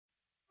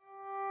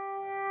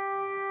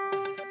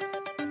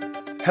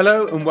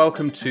Hello and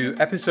welcome to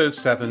episode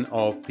 7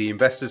 of The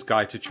Investor's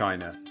Guide to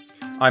China.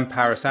 I'm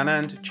Paras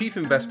Anand, Chief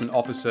Investment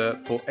Officer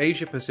for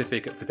Asia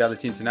Pacific at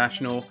Fidelity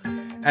International,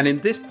 and in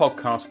this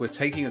podcast we're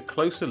taking a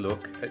closer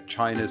look at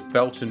China's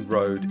Belt and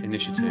Road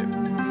Initiative.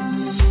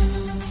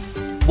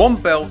 One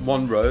Belt,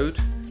 One Road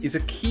is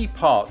a key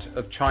part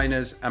of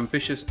China's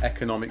ambitious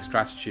economic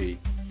strategy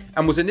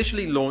and was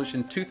initially launched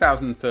in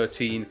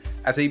 2013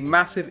 as a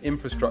massive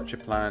infrastructure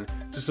plan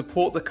to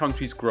support the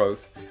country's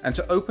growth and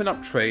to open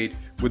up trade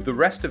with the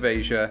rest of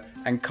Asia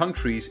and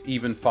countries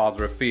even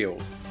farther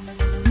afield.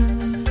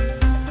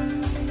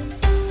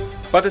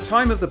 By the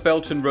time of the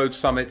Belt and Road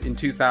Summit in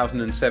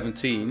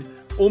 2017,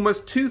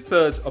 almost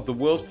two-thirds of the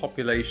world's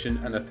population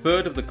and a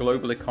third of the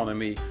global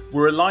economy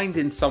were aligned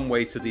in some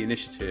way to the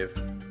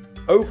initiative.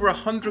 Over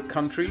 100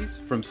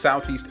 countries, from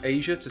Southeast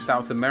Asia to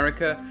South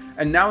America,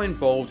 are now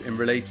involved in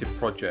related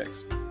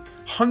projects.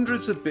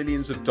 Hundreds of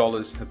billions of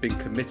dollars have been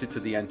committed to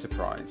the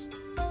enterprise.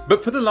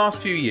 But for the last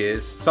few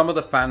years, some of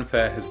the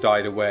fanfare has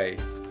died away.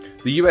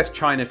 The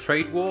US-China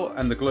trade war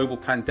and the global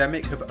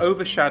pandemic have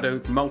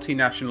overshadowed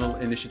multinational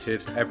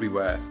initiatives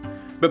everywhere.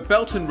 But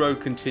Belt and Road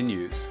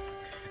continues.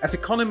 As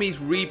economies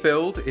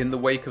rebuild in the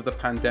wake of the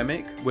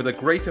pandemic, with a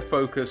greater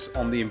focus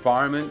on the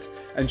environment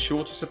and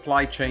shorter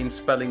supply chains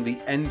spelling the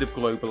end of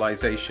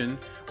globalization,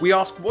 we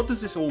ask, what does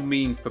this all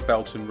mean for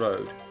Belt and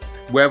Road?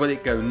 Where will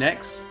it go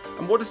next?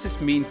 And what does this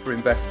mean for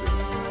investors?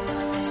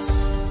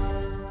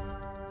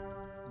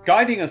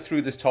 Guiding us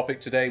through this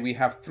topic today, we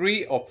have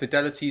three of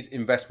Fidelity's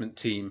investment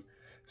team,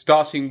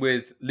 starting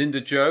with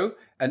Linda Zhou,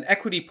 an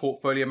equity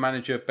portfolio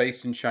manager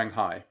based in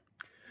Shanghai.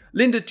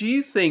 Linda, do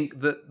you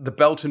think that the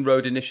Belt and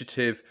Road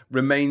Initiative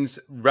remains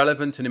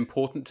relevant and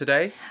important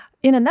today?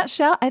 In a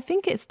nutshell, I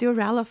think it's still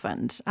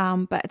relevant,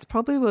 but it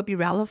probably will be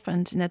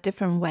relevant in a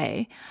different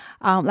way.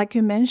 Like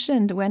you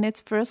mentioned, when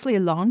it's firstly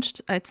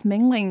launched, it's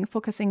mainly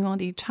focusing on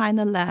the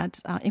China-led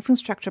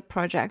infrastructure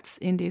projects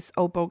in these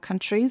OBO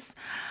countries.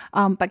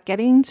 But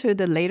getting to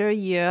the later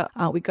year,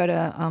 we got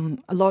a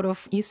lot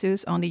of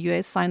issues on the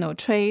US-Sino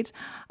trade,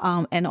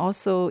 and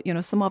also,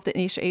 some of the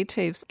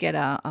initiatives get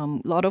a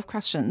lot of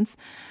questions.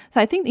 So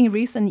I think in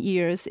recent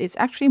years, it's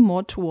actually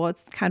more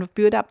towards kind of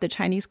build up the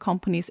Chinese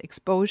companies'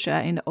 exposure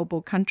in the OBO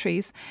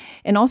countries.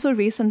 And also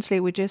recently,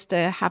 we just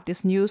have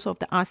this news of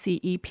the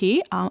RCEP.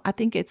 I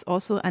think it's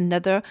also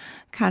another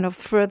kind of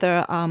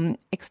further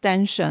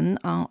extension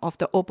of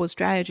the OBO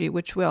strategy,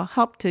 which will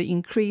help to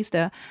increase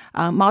the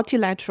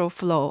multilateral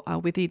flow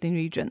within the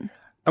region.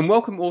 And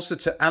welcome also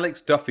to Alex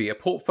Duffy, a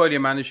portfolio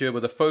manager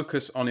with a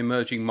focus on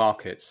emerging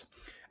markets.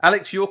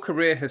 Alex, your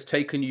career has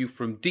taken you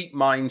from deep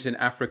mines in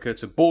Africa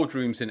to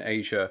boardrooms in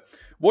Asia.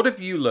 What have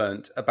you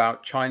learned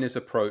about China's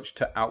approach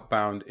to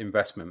outbound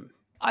investment?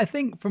 I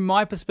think from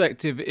my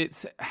perspective,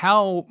 it's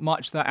how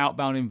much that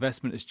outbound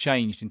investment has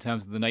changed in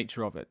terms of the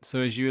nature of it.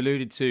 So as you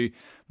alluded to,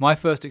 my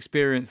first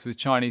experience with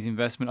Chinese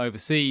investment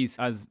overseas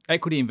as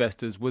equity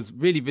investors was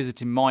really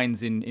visiting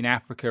mines in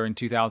Africa in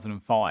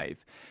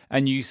 2005.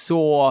 And you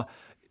saw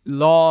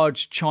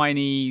large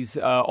Chinese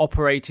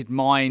operated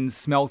mines,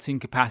 smelting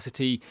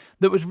capacity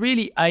that was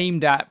really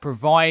aimed at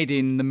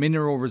providing the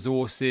mineral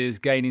resources,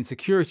 gaining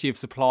security of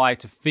supply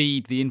to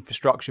feed the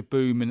infrastructure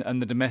boom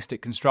and the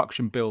domestic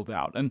construction build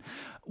out. And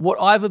what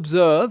I've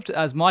observed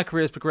as my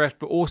career has progressed,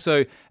 but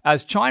also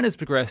as China's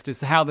progressed,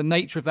 is how the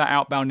nature of that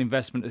outbound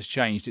investment has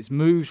changed. It's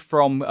moved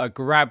from a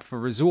grab for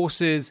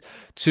resources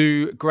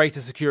to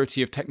greater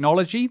security of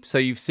technology. So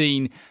you've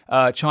seen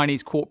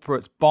Chinese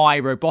corporates buy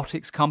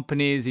robotics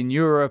companies in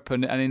Europe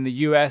and in the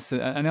US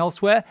and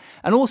elsewhere.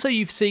 And also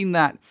you've seen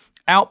that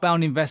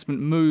outbound investment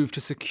move to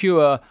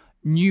secure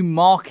new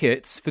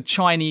markets for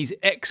Chinese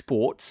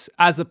exports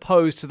as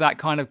opposed to that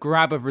kind of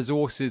grab of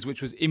resources,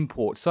 which was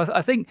imports. So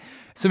I think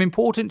some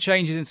important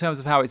changes in terms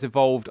of how it's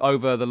evolved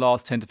over the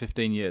last 10 to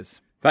 15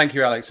 years. Thank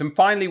you, Alex. And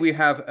finally, we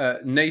have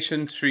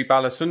Nathan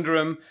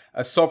Sribalasundram,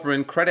 a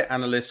sovereign credit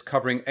analyst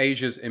covering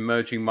Asia's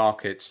emerging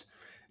markets.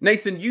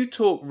 Nathan, you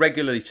talk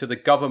regularly to the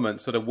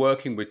governments that are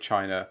working with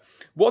China.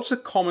 What's a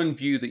common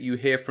view that you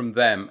hear from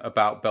them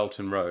about Belt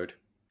and Road?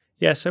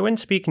 Yeah, so when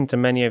speaking to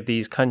many of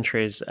these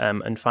countries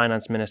and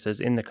finance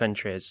ministers in the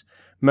countries,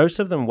 most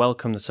of them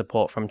welcome the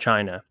support from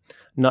China,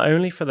 not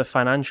only for the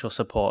financial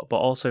support, but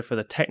also for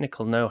the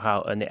technical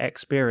know-how and the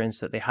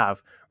experience that they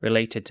have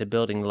related to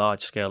building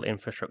large-scale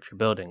infrastructure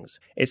buildings.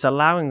 It's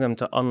allowing them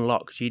to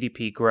unlock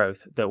GDP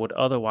growth that would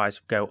otherwise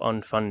go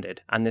unfunded,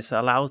 and this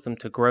allows them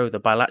to grow the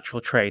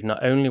bilateral trade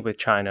not only with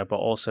China, but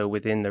also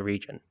within the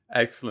region.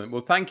 Excellent.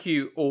 Well, thank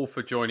you all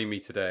for joining me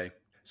today.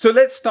 So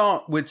let's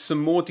start with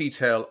some more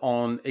detail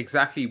on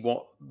exactly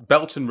what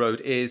Belt and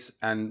Road is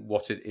and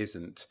what it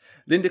isn't.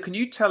 Linda, can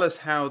you tell us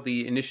how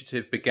the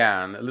initiative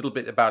began, a little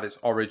bit about its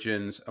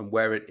origins and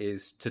where it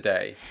is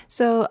today?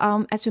 So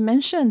as you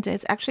mentioned,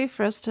 it's actually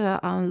first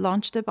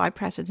launched by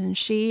President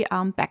Xi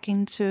back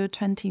into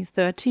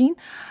 2013.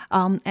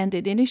 And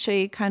the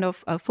initial kind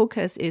of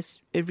focus is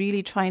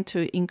really trying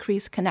to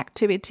increase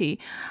connectivity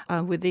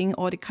within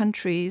all the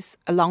countries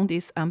along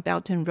this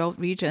Belt and Road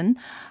region.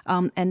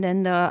 And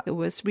then it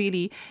was it's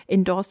really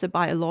endorsed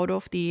by a lot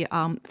of the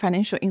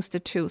financial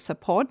institute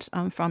support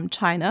from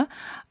China.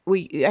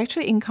 We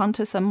actually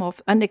encounter some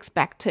of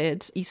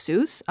unexpected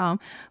issues.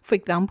 For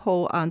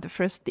example,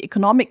 the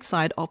economic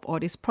side of all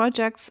these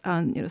projects.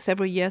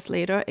 Several years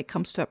later, it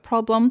comes to a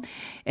problem,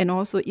 and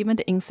also even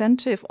the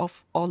incentive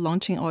of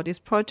launching all these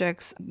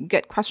projects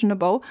get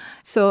questionable.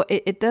 So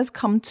it does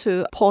come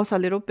to pause a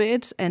little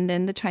bit, and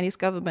then the Chinese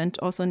government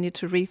also need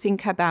to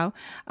rethink about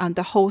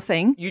the whole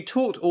thing. You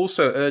talked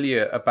also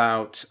earlier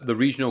about the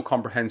Regional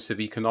Comprehensive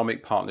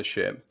Economic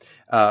Partnership,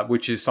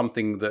 which is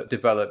something that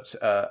developed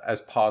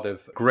as part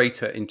of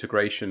greater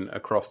integration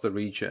across the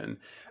region.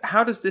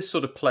 How does this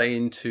sort of play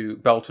into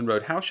Belt and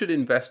Road? How should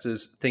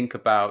investors think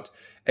about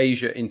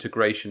Asia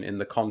integration in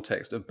the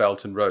context of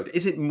Belt and Road?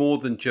 Is it more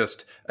than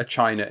just a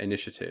China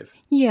initiative?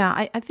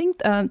 Yeah, I think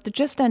they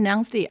just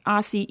announced the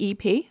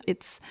RCEP.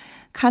 It's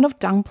kind of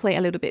downplay a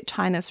little bit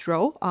China's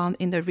role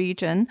in the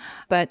region,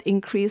 but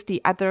increase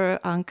the other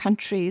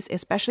countries,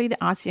 especially the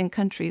ASEAN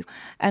countries.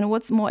 And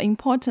what's more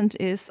important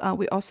is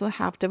we also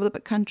have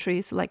developed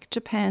countries like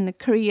Japan,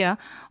 Korea,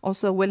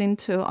 also willing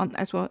to,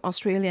 as well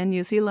Australia and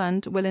New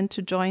Zealand, willing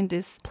to join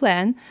this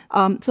plan.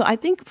 So I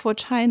think for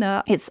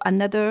China, it's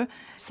another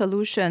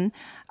solution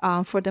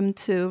for them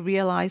to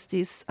realize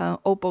this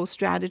OBO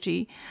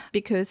strategy,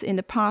 because in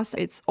the past,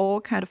 it's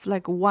all kind of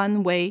like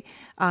one-way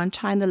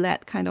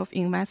China-led kind of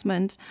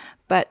investment.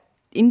 But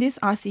in this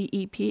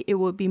RCEP, it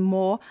will be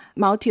more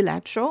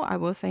multilateral, I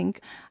will think.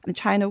 And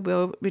China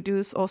will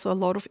reduce also a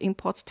lot of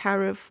imports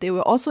tariff. They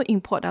will also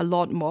import a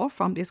lot more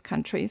from these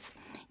countries.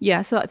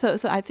 Yeah, so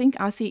I think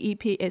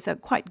RCEP is a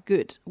quite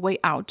good way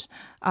out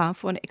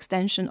for an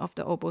extension of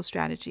the OBO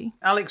strategy.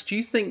 Alex, do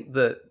you think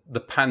that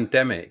the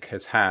pandemic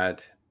has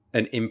had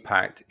an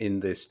impact in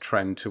this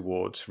trend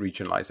towards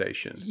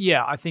regionalization?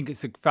 Yeah, I think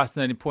it's a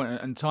fascinating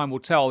point, and time will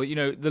tell.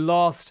 The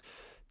last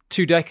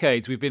 2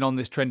 decades, we've been on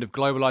this trend of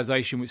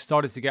globalization, which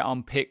started to get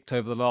unpicked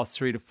over the last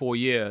 3 to 4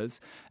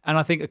 years. And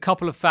I think a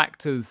couple of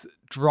factors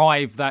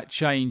drive that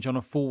change on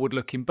a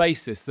forward-looking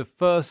basis. The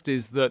first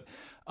is that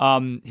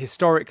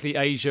historically,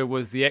 Asia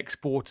was the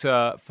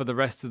exporter for the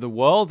rest of the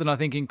world. And I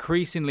think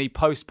increasingly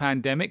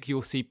post-pandemic,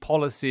 you'll see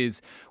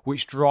policies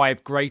which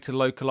drive greater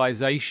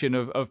localization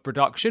of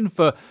production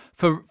for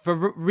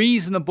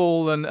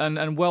reasonable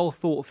and well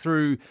thought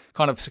through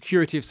kind of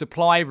security of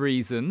supply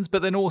reasons,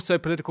 but then also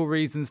political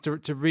reasons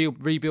to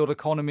rebuild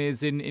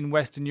economies in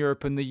Western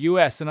Europe and the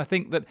US. And I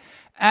think that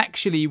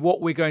actually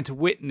what we're going to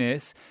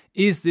witness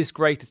is this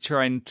greater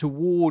trend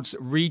towards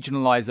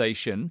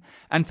regionalization.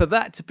 And for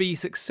that to be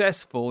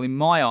successful, in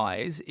my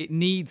eyes, it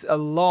needs a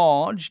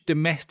large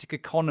domestic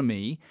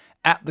economy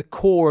at the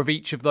core of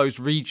each of those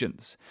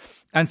regions.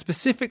 And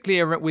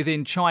specifically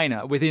within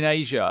China, within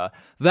Asia,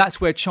 that's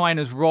where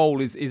China's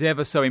role is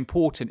ever so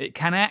important. It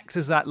can act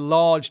as that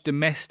large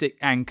domestic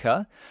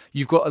anchor.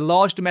 You've got a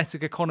large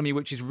domestic economy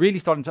which is really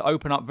starting to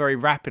open up very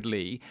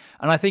rapidly.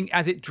 And I think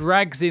as it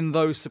drags in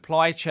those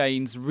supply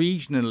chains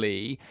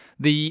regionally,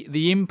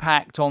 the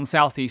impact on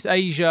Southeast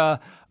Asia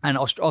and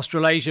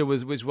Australasia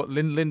was what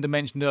Linda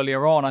mentioned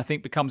earlier on, I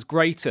think becomes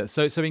greater.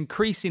 So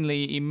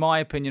increasingly, in my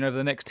opinion, over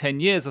the next 10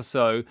 years or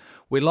so,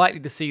 we're likely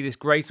to see this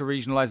greater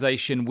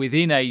regionalization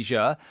within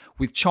Asia,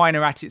 with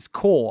China at its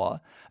core.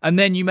 And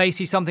then you may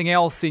see something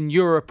else in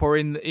Europe or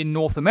in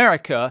North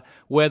America,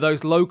 where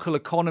those local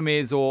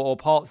economies or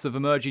parts of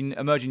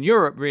emerging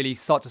Europe really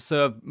start to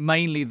serve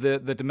mainly the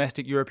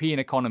domestic European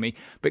economy.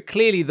 But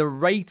clearly the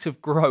rate of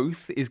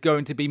growth is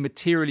going to be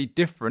materially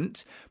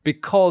different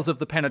because of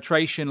the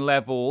penetration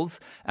levels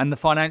and the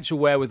financial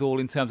wherewithal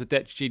in terms of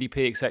debt to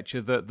GDP,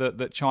 etc.,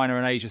 that China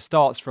and Asia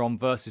starts from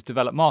versus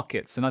developed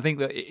markets. And I think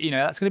that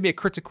that's going to be a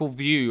critical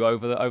view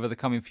over the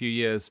coming few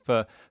years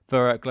for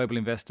global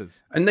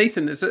investors. And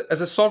Nathan, as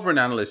a sovereign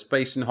analyst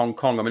based in Hong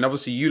Kong, I mean,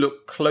 obviously you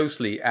look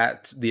closely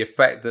at the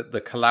effect that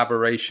the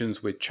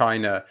collaborations with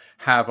China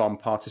have on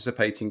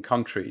participating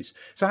countries.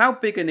 So how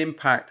big an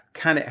impact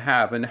can it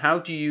have, and how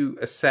do you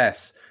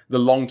assess the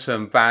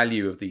long-term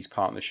value of these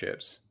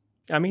partnerships?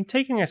 I mean,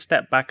 taking a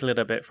step back a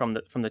little bit from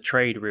the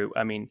trade route,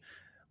 I mean,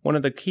 one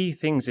of the key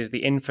things is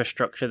the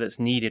infrastructure that's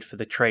needed for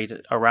the trade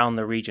around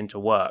the region to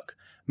work.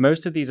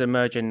 Most of these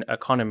emerging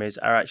economies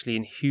are actually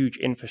in huge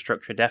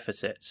infrastructure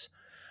deficits.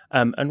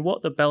 And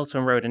what the Belt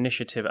and Road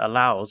Initiative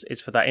allows is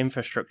for that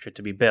infrastructure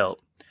to be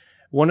built.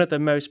 One of the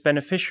most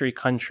beneficiary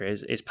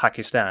countries is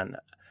Pakistan.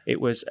 It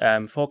was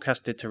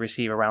forecasted to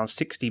receive around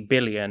 60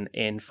 billion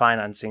in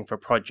financing for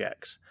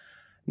projects.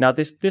 Now,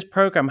 this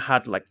program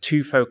had like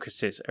 2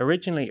 focuses.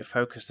 Originally, it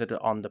focused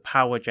on the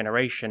power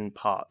generation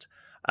part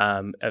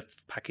of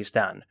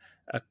Pakistan,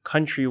 a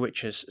country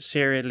which has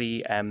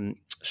serially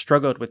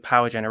struggled with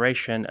power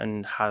generation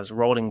and has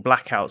rolling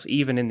blackouts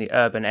even in the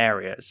urban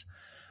areas.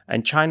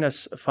 And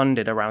China's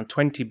funded around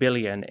 20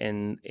 billion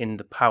in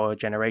the power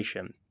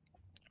generation.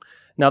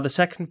 Now, the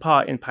second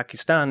part in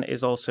Pakistan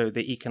is also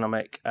the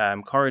economic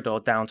corridor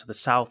down to the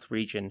south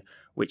region,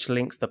 which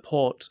links the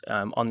port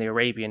on the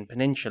Arabian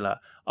Peninsula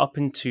up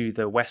into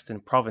the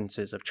western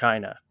provinces of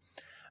China.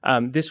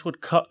 This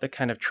would cut the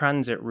kind of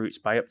transit routes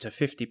by up to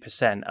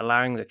 50%,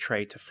 allowing the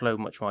trade to flow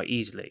much more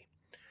easily.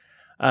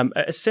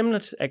 A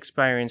similar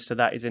experience to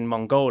that is in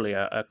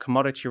Mongolia, a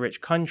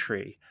commodity-rich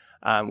country,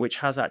 which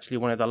has actually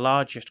one of the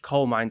largest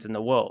coal mines in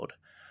the world,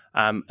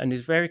 and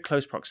is very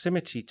close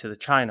proximity to the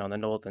China on the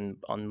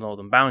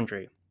northern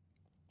boundary.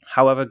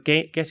 However,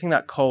 getting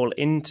that coal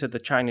into the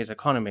Chinese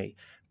economy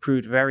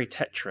proved very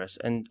treacherous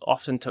and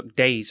often took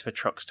days for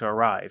trucks to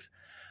arrive.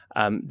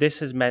 This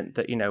has meant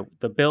that,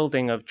 the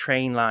building of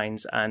train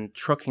lines and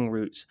trucking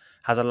routes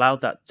has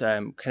allowed that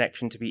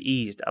connection to be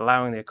eased,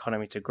 allowing the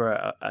economy to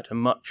grow at a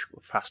much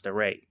faster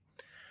rate.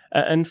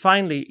 And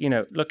finally,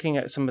 looking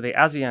at some of the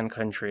ASEAN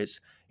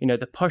countries,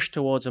 the push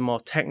towards a more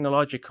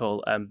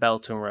technological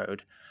Belt and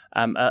Road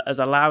as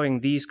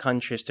allowing these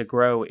countries to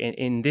grow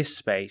in this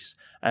space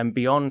and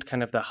beyond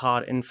kind of the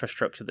hard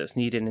infrastructure that's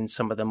needed in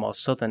some of the more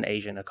southern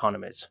Asian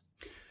economies.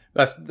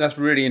 That's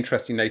really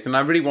interesting, Nathan. I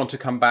really want to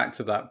come back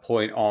to that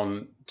point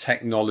on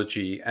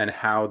technology and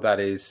how that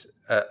is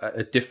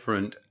a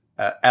different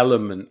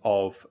element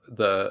of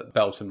the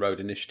Belt and Road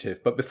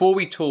Initiative. But before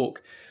we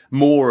talk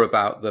more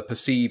about the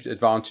perceived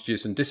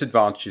advantages and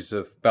disadvantages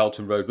of Belt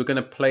and Road, we're going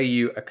to play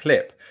you a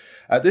clip.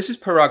 This is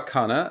Parag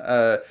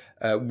Khanna,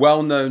 a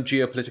well-known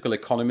geopolitical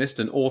economist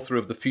and author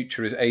of The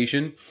Future is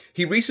Asian.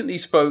 He recently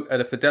spoke at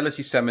a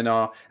Fidelity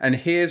seminar, and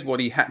here's what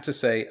he had to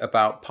say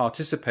about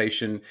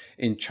participation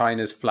in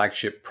China's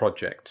flagship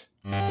project.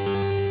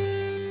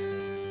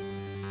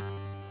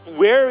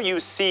 Where you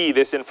see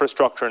this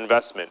infrastructure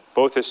investment,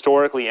 both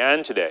historically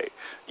and today,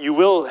 you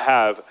will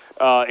have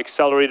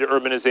accelerated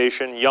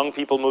urbanization, young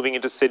people moving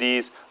into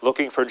cities,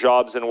 looking for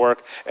jobs and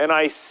work. And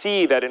I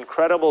see that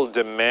incredible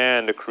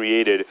demand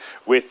created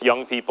with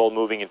young people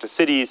moving into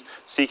cities,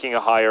 seeking a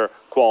higher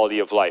quality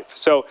of life.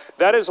 So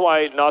that is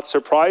why, not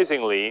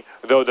surprisingly,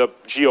 though the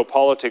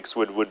geopolitics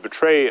would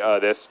betray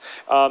this,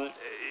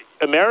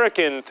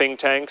 American think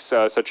tanks,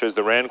 such as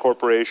the RAND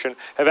Corporation,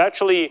 have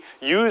actually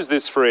used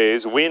this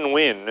phrase,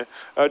 win-win,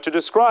 to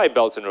describe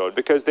Belt and Road,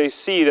 because they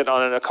see that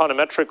on an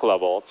econometric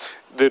level,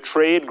 the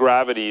trade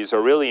gravities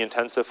are really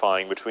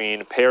intensifying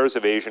between pairs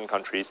of Asian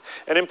countries,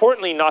 and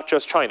importantly, not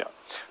just China.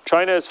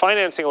 China is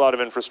financing a lot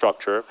of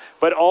infrastructure,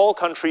 but all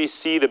countries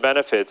see the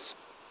benefits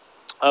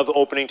of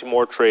opening to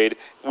more trade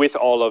with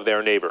all of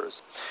their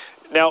neighbors.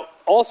 Now,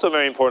 also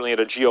very importantly, at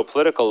a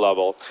geopolitical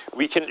level,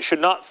 we should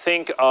not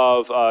think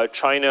of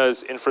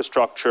China's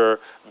infrastructure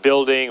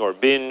building or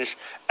binge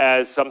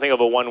as something of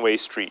a one-way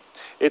street.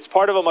 It's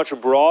part of a much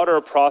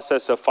broader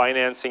process of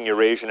financing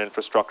Eurasian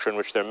infrastructure in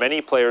which there are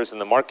many players in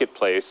the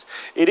marketplace.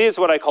 It is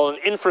what I call an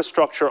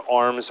infrastructure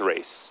arms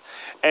race.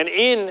 And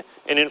in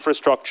an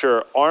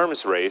infrastructure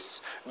arms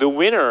race, the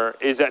winner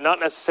is not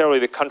necessarily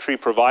the country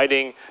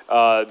providing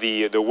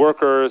the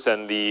workers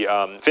and the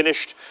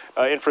finished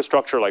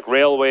infrastructure like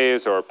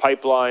railways or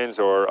pipelines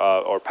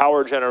or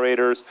power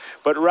generators,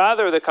 but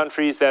rather the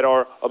countries that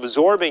are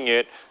absorbing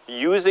it,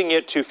 using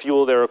it to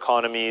fuel their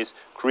economies,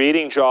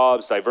 creating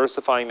jobs,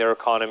 diversifying their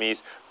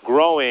economies,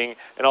 growing,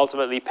 and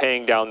ultimately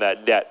paying down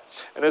that debt.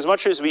 And as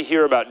much as we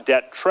hear about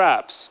debt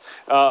traps,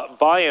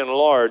 by and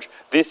large,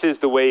 this is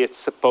the way it's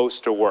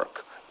supposed to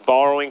work.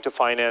 Borrowing to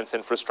finance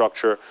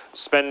infrastructure,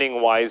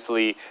 spending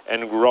wisely,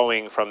 and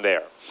growing from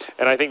there.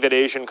 And I think that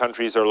Asian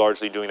countries are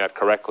largely doing that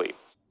correctly.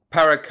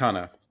 Parag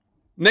Khanna.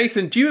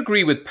 Nathan, do you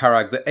agree with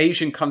Parag that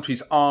Asian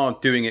countries are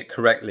doing it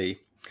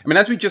correctly? I mean,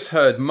 as we just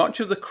heard, much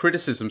of the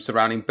criticism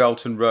surrounding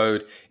Belt and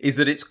Road is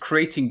that it's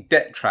creating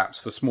debt traps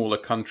for smaller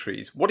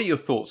countries. What are your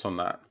thoughts on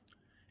that?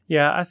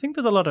 Yeah, I think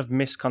there's a lot of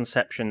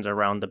misconceptions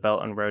around the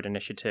Belt and Road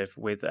Initiative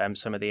with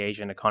some of the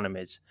Asian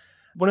economies.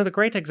 One of the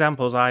great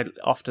examples I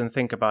often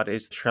think about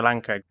is Sri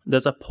Lanka.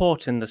 There's a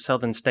port in the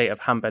southern state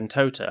of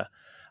Hambantota,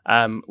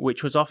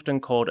 which was often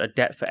called a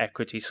debt for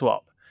equity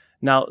swap.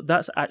 Now,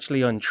 that's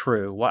actually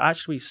untrue. What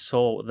actually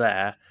saw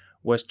there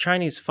was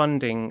Chinese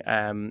funding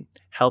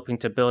helping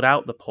to build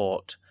out the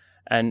port.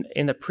 And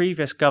in the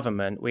previous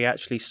government, we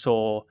actually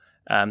saw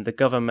the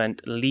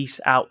government lease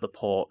out the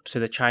port to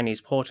the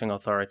Chinese Porting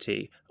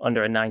Authority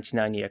under a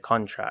 99-year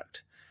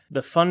contract.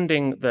 The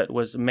funding that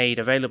was made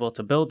available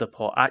to build the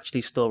port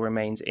actually still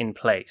remains in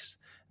place.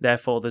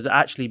 Therefore, there's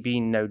actually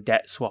been no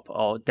debt swap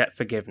or debt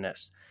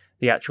forgiveness.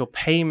 The actual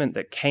payment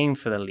that came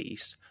for the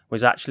lease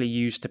was actually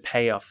used to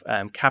pay off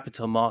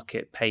capital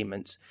market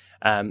payments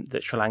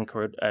that Sri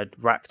Lanka had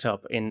racked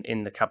up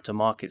in the capital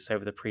markets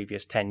over the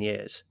previous 10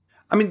 years.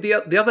 I mean, the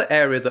other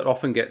area that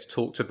often gets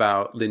talked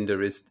about, Linda,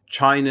 is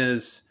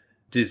China's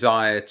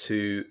desire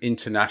to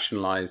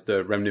internationalize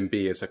the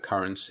renminbi as a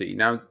currency.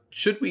 Now,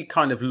 should we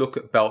kind of look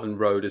at Belt and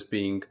Road as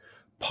being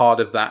part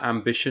of that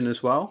ambition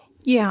as well?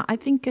 Yeah, I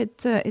think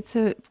it's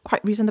a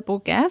quite reasonable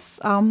guess.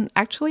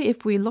 Actually,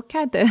 if we look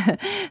at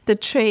the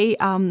trade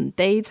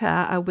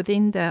data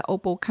within the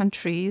OPEC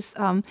countries,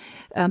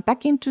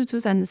 back in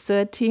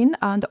 2013,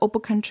 the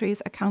OPEC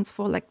countries accounts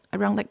for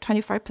around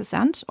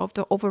 25% of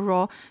the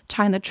overall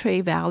China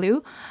trade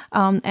value.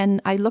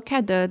 And I look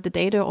at the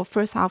data of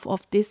first half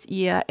of this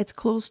year, it's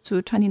close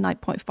to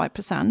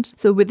 29.5%.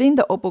 So within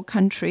the OPEC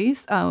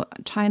countries,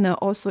 China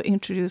also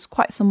introduced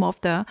quite some of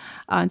the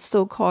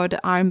so-called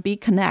RMB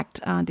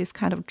Connect, this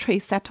kind of trade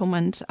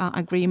settlement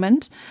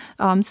agreement.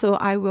 So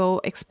I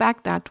will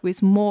expect that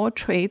with more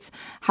trades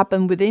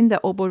happen within the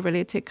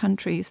OPEC-related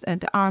countries,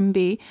 the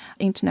RMB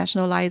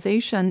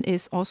internationalization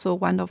is also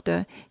one of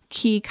the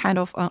key kind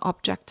of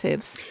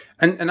objectives.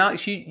 And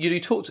Alex, you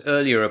talked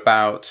earlier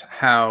about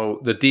how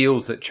the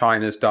deals that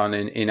China's done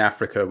in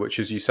Africa, which,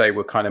 as you say,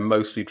 were kind of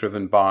mostly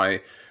driven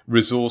by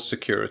resource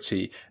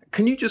security.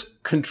 Can you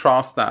just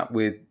contrast that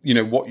with,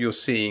 what you're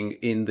seeing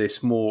in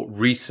this more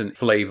recent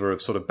flavor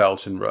of sort of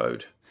Belt and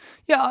Road?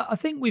 Yeah, I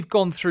think we've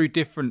gone through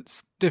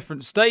different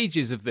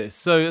stages of this.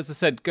 So as I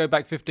said, go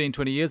back 15,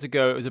 20 years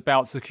ago, it was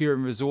about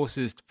securing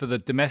resources for the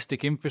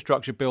domestic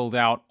infrastructure build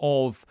out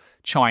of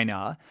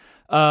China.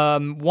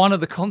 One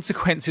of the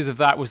consequences of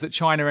that was that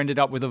China ended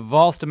up with a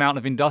vast amount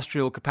of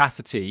industrial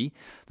capacity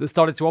that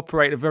started to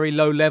operate at very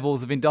low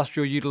levels of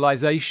industrial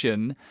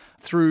utilization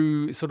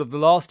through sort of the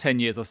last 10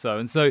 years or so.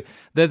 And so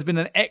there's been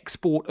an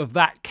export of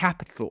that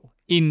capital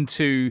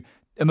into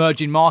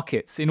emerging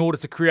markets in order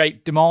to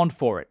create demand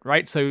for it,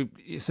 right? So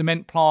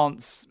cement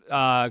plants,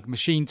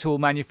 machine tool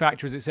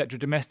manufacturers, etc.,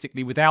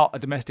 domestically without a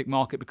domestic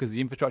market because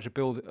the infrastructure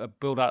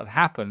build out had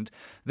happened,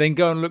 then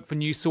go and look for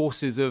new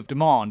sources of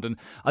demand. And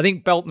I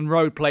think Belt and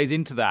Road plays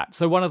into that.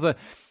 So one of the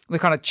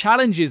kind of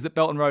challenges that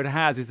Belt and Road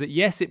has is that,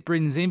 yes, it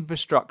brings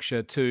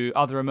infrastructure to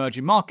other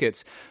emerging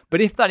markets, but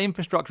if that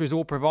infrastructure is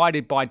all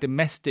provided by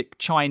domestic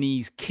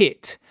Chinese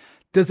kit,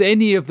 does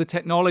any of the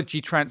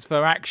technology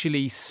transfer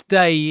actually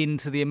stay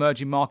into the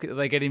emerging market that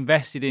they get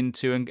invested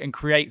into and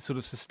create sort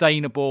of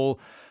sustainable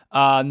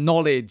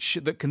knowledge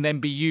that can then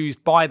be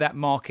used by that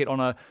market on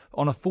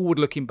a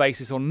forward-looking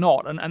basis or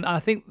not? And I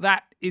think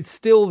that is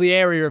still the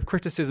area of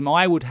criticism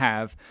I would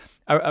have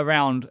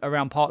around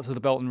parts of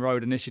the Belt and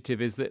Road Initiative,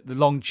 is that the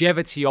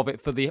longevity of it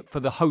for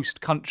the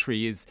host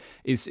country is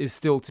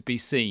still to be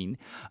seen.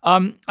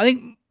 I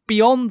think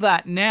beyond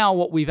that, now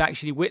what we've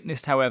actually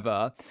witnessed,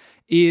 however,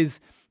 is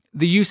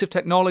the use of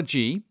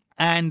technology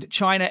and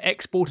China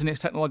exporting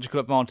its technological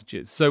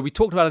advantages. So we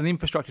talked about an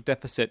infrastructure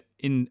deficit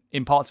in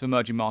parts of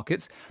emerging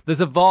markets. There's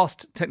a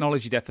vast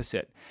technology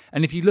deficit.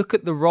 And if you look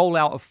at the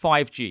rollout of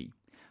 5G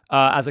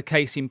as a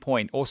case in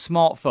point, or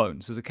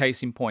smartphones as a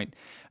case in point,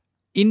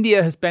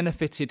 India has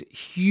benefited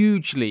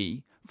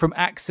hugely from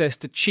access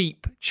to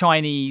cheap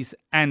Chinese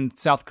and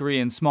South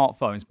Korean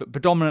smartphones, but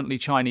predominantly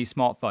Chinese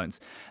smartphones.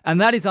 And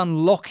that is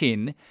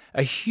unlocking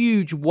a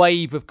huge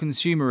wave of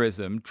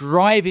consumerism,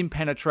 driving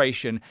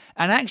penetration,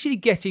 and actually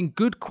getting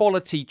good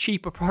quality,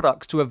 cheaper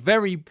products to a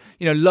very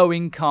low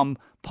income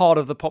part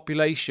of the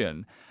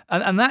population.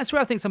 And that's where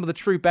I think some of the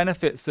true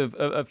benefits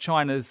of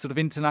China's sort of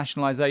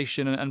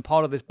internationalization and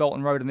part of this Belt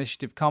and Road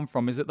Initiative come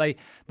from, is that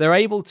they're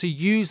able to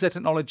use their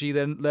technology,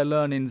 their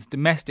learnings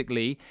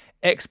domestically,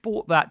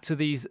 export that to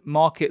these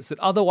markets that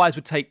otherwise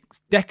would take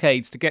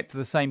decades to get to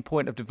the same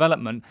point of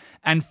development,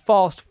 and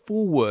fast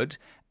forward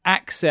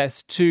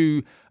access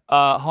to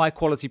high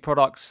quality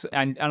products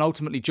and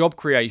ultimately job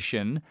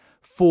creation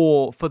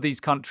for these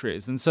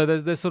countries. And so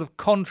there's sort of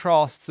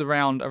contrasts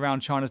around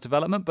China's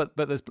development, but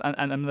there's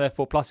and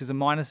therefore pluses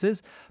and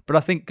minuses. But I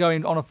think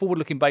going on a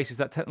forward-looking basis,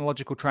 that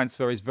technological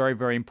transfer is very,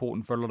 very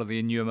important for a lot of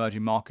the new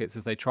emerging markets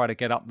as they try to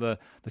get up the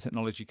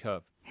technology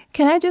curve.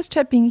 Can I just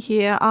chip in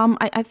here?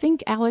 I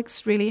think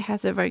Alex really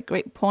has a very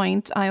great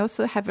point. I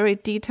also have very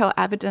detailed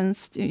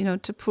evidence,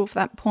 to prove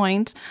that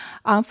point.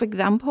 For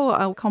example,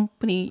 a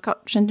company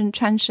called Shenzhen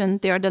Transsion,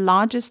 they are the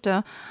largest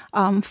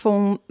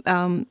phone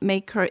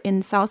maker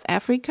in South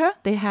Africa.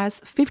 They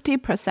has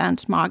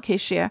 50% market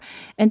share,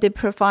 and they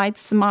provide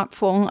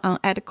smartphone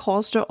at a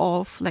cost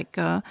of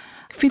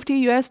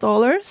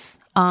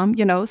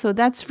 $50. So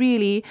that's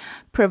really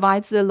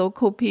provides the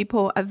local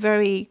people a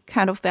very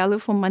kind of value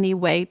for money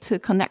way to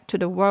connect to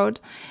the world.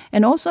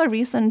 And also a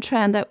recent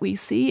trend that we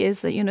see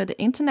is that, the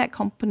internet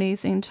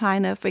companies in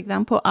China, for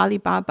example,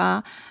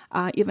 Alibaba,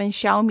 even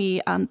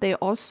Xiaomi, they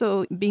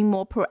also being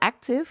more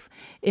proactive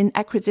in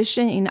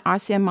acquisition in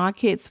ASEAN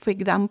markets. For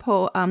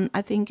example,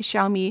 I think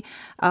Xiaomi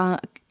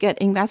get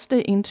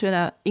invested into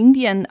the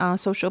Indian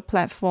social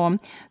platform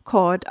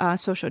called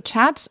Social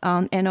Chat,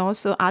 and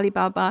also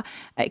Alibaba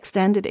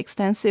extended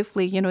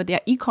extensively, their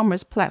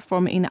e-commerce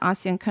platform in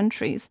ASEAN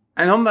countries.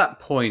 And on that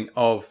point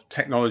of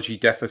technology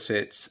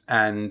deficits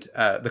and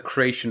the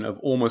creation of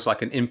almost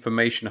like an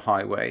information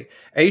highway,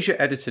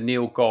 Asia editor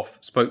Neil Goff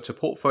spoke to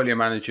portfolio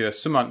manager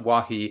Sumant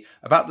Wahi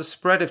about the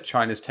spread of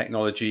China's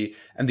technology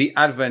and the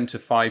advent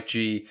of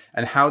 5G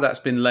and how that's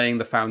been laying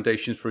the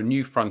foundations for a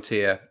new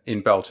frontier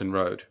in Belt and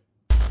Road.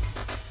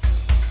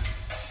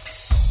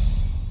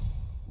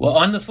 Well,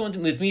 on the phone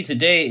with me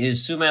today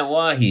is Sumant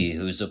Wahi,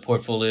 who's a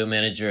portfolio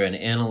manager and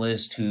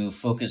analyst who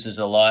focuses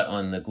a lot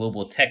on the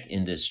global tech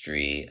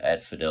industry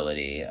at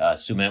Fidelity.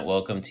 Sumant,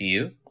 welcome to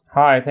you.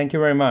 Hi, thank you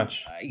very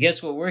much. I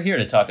guess what we're here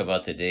to talk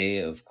about today,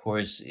 of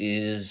course,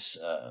 is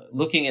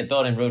looking at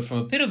Belt and Road from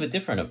a bit of a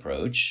different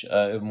approach,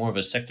 more of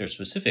a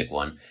sector-specific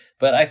one.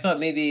 But I thought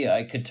maybe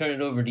I could turn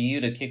it over to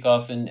you to kick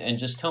off and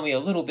just tell me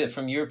a little bit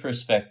from your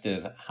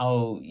perspective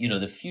how,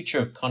 the future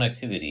of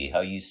connectivity,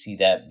 how you see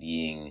that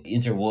being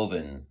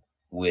interwoven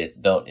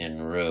with Belt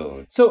and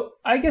Road. So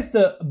I guess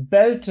the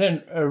Belt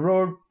and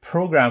Road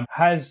program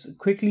has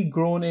quickly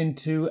grown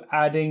into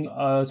adding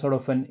a sort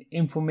of an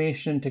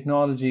information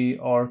technology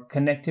or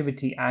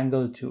connectivity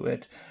angle to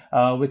it,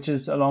 which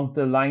is along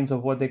the lines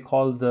of what they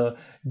call the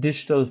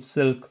digital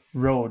Silk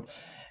Road.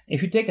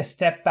 If you take a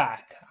step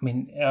back,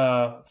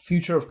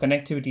 future of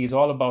connectivity is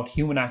all about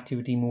human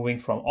activity moving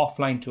from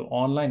offline to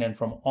online and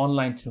from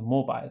online to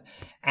mobile.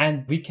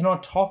 And we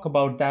cannot talk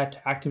about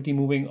that activity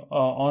moving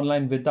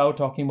online without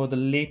talking about the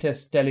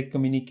latest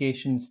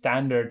telecommunication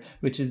standard,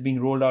 which is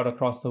being rolled out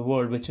across the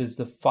world, which is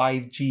the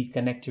 5G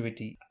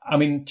connectivity.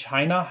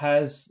 China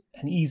has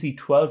an easy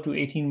 12 to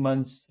 18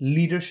 months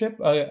leadership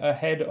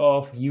ahead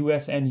of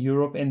US and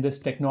Europe in this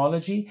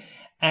technology.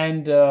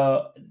 And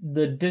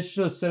the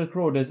digital Silk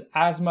Road is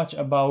as much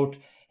about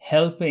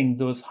helping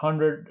those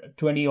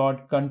 120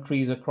 odd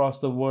countries across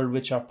the world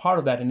which are part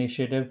of that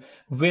initiative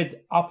with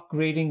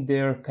upgrading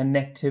their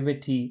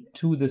connectivity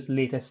to this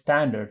latest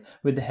standard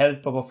with the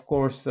help of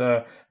course,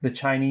 the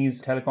Chinese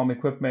telecom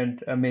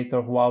equipment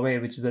maker Huawei,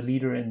 which is a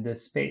leader in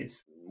this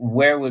space.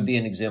 Where would be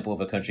an example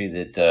of a country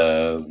that,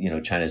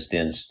 China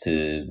stands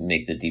to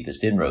make the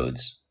deepest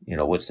inroads?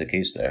 What's the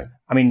case there?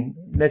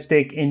 Let's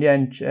take India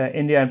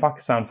and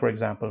Pakistan, for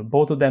example.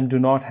 Both of them do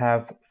not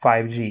have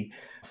 5G.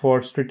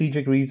 For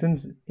strategic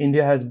reasons,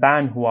 India has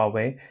banned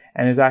Huawei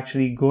and is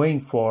actually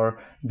going for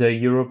the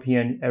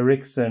European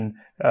Ericsson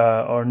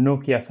or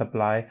Nokia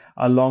supply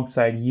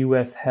alongside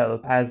US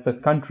help as the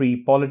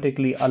country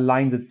politically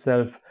aligns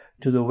itself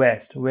to the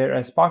West,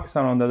 whereas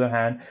Pakistan, on the other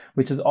hand,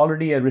 which is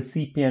already a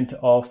recipient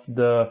of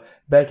the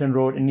Belt and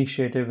Road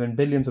Initiative and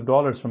billions of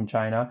dollars from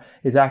China,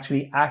 is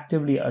actually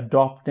actively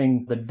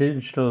adopting the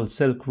digital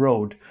Silk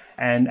Road.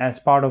 And as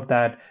part of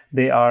that,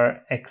 they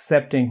are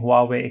accepting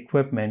Huawei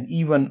equipment,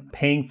 even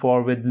paying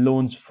for with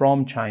loans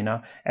from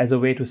China as a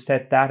way to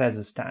set that as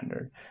a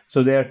standard.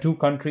 So there are two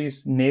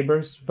countries,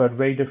 neighbors, but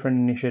very different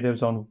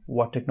initiatives on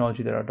what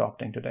technology they're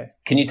adopting today.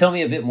 Can you tell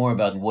me a bit more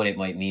about what it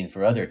might mean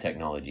for other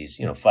technologies,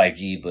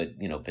 5G, but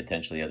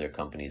potentially other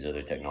companies,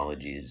 other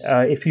technologies?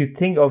 If you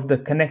think of the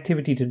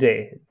connectivity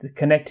today, the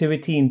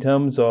connectivity in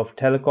terms of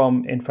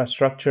telecom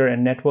infrastructure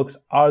and networks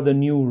are the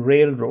new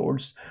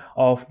railroads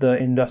of the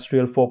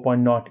industrial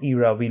 4.0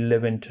 era we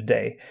live in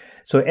today.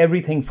 So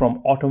everything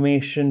from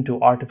automation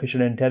to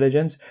artificial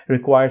intelligence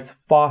requires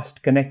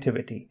fast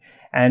connectivity.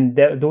 And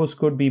those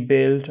could be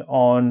built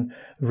on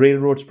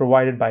railroads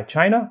provided by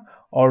China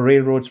or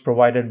railroads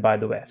provided by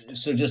the West.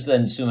 So just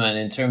then, Sumant,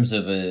 in terms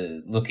of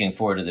looking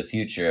forward to the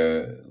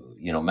future,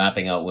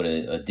 mapping out what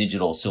a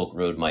digital Silk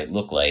Road might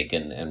look like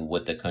and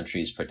what the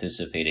countries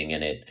participating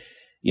in it,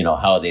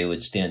 how they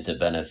would stand to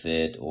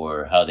benefit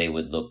or how they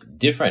would look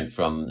different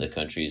from the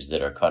countries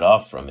that are cut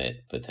off from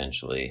it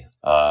potentially.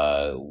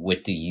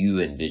 What do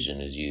you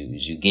envision as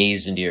you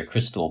gaze into your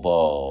crystal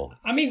ball?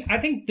 I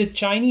think the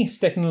Chinese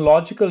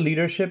technological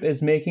leadership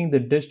is making the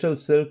digital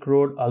Silk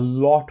Road a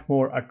lot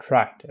more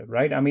attractive,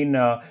 right?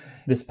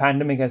 This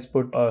pandemic has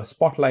put a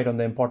spotlight on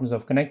the importance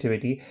of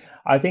connectivity.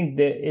 I think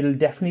it'll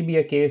definitely be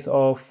a case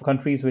of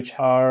countries which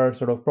are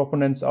sort of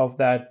proponents of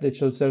that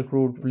digital Silk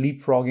Road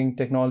leapfrogging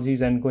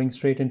technologies and going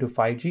straight into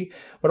 5G.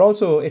 But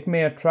also it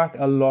may attract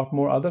a lot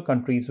more other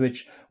countries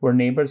which were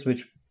neighbors,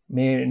 which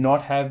may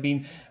not have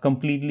been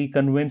completely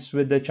convinced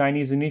with the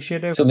Chinese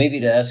initiative. So maybe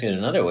to ask it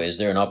another way, is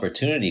there an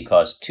opportunity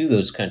cost to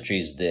those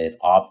countries that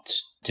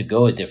opt to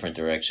go a different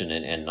direction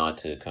and not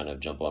to kind of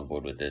jump on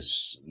board with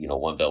this,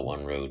 One Belt,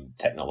 One Road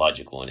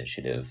technological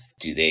initiative?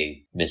 Do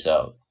they miss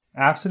out?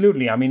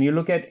 Absolutely. You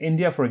look at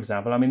India, for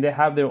example. They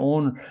have their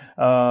own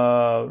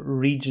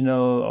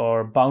regional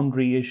or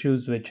boundary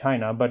issues with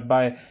China, but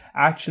by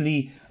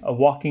actually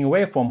walking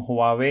away from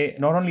Huawei,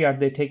 not only are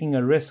they taking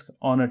a risk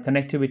on a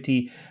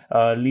connectivity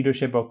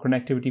leadership or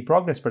connectivity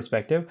progress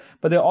perspective,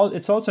 but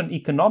it's also an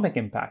economic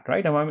impact,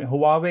 right?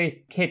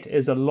 Huawei kit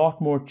is a lot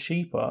more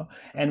cheaper.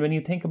 And when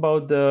you think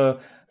about the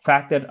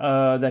fact that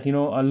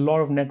a lot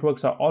of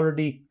networks are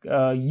already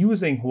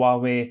using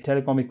Huawei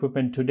telecom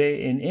equipment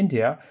today in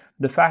India,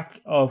 the fact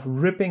of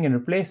ripping and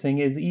replacing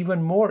is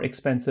even more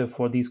expensive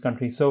for these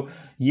countries. So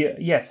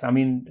yes,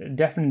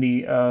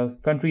 definitely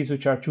countries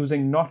which are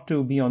choosing not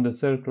to be on the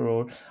Silk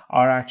Road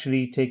are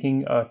actually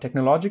taking a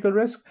technological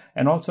risk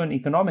and also an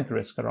economic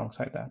risk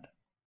alongside that.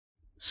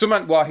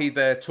 Sumant Wahi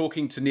there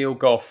talking to Neil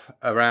Goff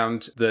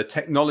around the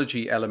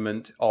technology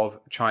element of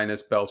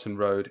China's Belt and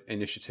Road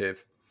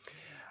Initiative.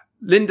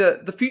 Linda,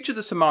 the future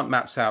that Samant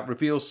maps out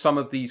reveals some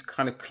of these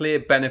kind of clear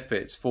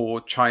benefits for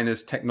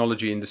China's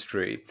technology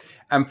industry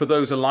and for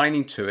those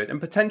aligning to it, and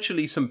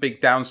potentially some big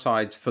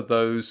downsides for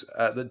those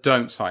that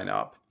don't sign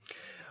up.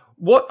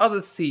 What other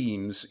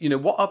themes,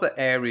 what other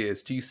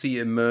areas do you see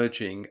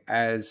emerging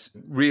as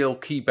real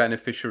key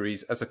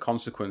beneficiaries as a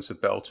consequence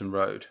of Belt and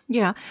Road?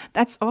 Yeah,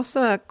 that's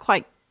also a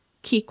quite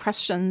key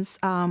questions.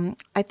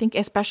 I think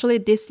especially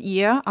this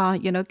year,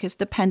 because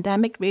the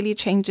pandemic really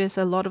changes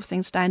a lot of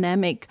things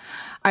dynamic.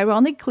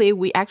 Ironically,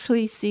 we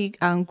actually see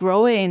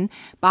growing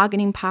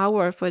bargaining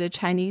power for the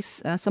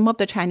Chinese, some of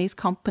the Chinese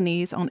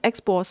companies on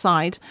export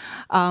side,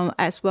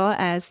 as well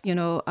as,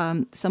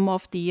 some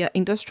of the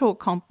industrial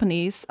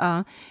companies,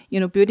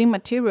 building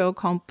material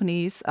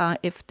companies,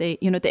 if they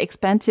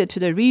expanded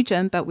to the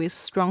region, but with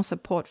strong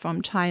support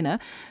from China.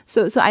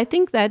 So I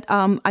think that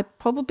I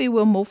probably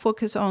will more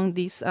focus on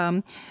these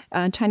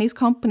Chinese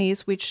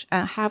companies which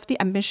have the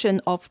ambition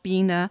of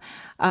being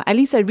at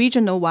least a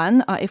regional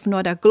one, if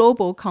not a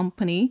global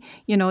company.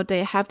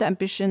 They have the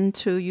ambition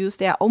to use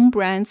their own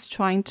brands,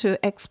 trying to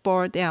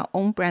export their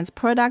own brands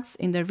products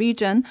in the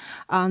region.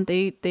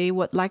 They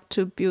would like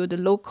to build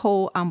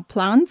local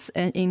plants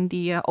in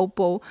the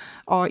OPPO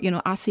or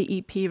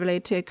RCEP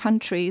related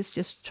countries,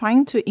 just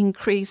trying to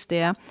increase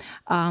their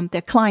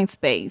client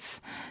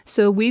base.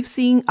 So we've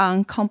seen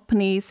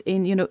companies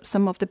in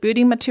some of the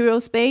building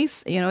material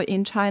space.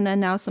 In China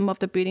now, some of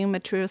the building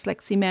materials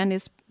like cement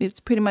it's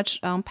pretty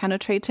much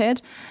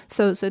penetrated.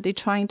 So they're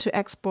trying to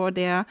export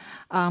their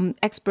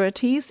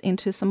expertise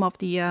into some of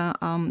the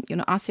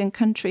ASEAN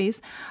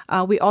countries.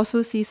 We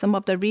also see some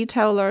of the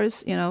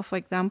retailers, for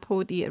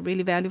example, the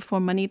really value for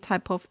money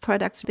type of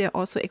products. They're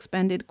also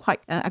expanded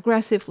quite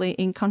aggressively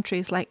in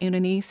countries like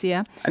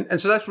Indonesia. And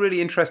so that's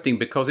really interesting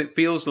because it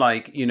feels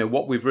like,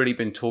 what we've really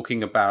been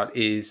talking about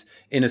is,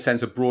 in a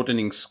sense, a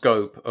broadening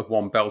scope of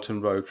One Belt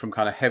and Road from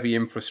kind of heavy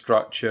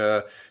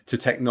infrastructure to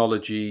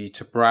technology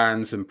to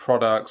brands and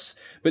products.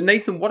 But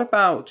Nathan, what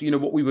about,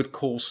 what we would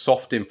call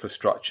soft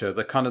infrastructure,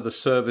 the kind of the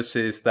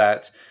services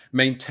that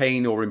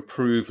maintain or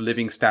improve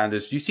living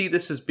standards? Do you see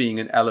this as being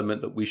an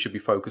element that we should be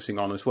focusing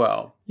on as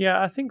well?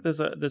 Yeah, I think there's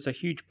a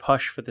huge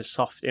push for the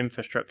soft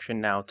infrastructure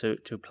now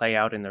to play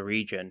out in the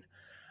region.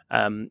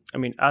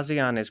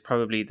 ASEAN is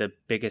probably the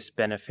biggest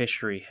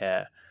beneficiary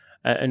here.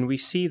 And we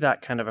see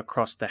that kind of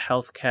across the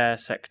healthcare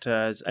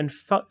sectors and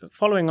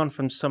following on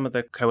from some of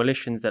the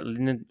coalitions that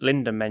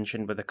Linda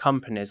mentioned with the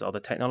companies or the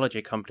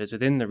technology companies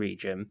within the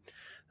region.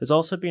 There's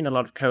also been a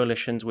lot of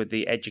coalitions with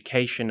the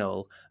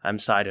educational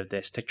side of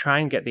this to try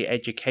and get the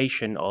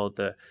education or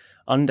the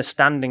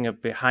understanding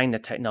of behind the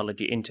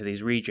technology into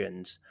these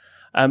regions.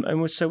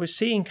 We're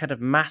seeing kind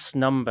of mass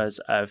numbers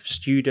of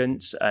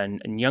students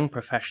and young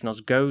professionals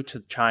go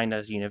to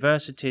China's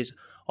universities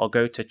or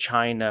go to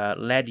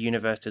China-led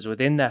universities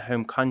within their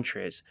home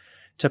countries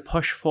to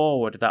push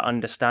forward that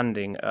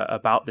understanding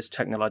about this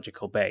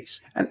technological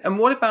base. And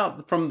what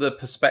about from the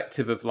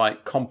perspective of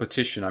like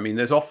competition? I mean,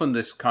 there's often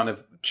this kind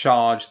of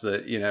charge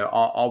that,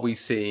 are we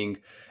seeing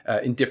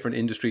in different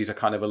industries a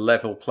kind of a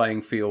level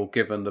playing field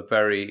given the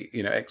very,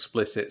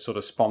 explicit sort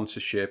of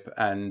sponsorship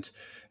and,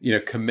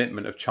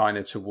 commitment of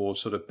China towards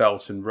sort of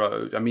Belt and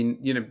Road? I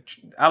mean,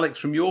 Alex,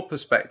 from your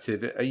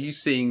perspective, are you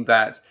seeing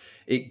that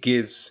it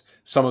gives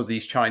some of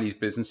these Chinese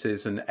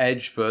businesses an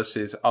edge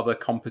versus other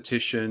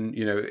competition?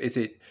 Is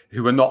it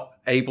who are not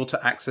able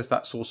to access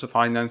that source of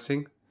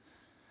financing?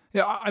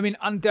 Yeah, I mean,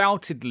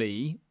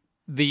 undoubtedly,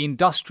 the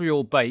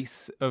industrial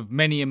base of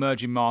many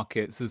emerging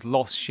markets has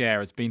lost share,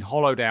 has been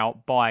hollowed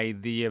out by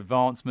the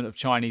advancement of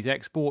Chinese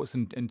exports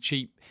and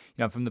cheap,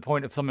 from the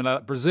point of something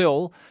like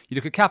Brazil. You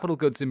look at capital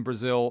goods in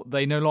Brazil,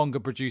 they no longer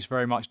produce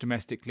very much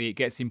domestically. It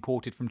gets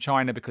imported from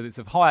China because it's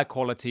of higher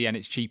quality and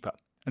it's cheaper.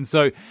 And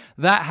so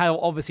that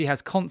obviously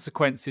has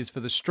consequences for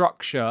the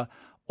structure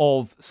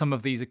of some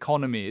of these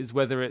economies,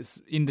 whether it's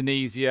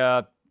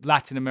Indonesia,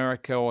 Latin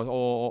America,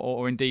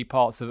 or indeed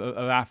parts of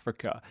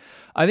Africa.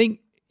 I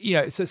think,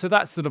 so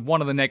that's sort of one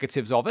of the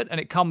negatives of it. And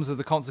it comes as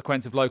a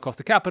consequence of low cost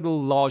of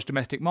capital, large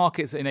domestic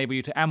markets that enable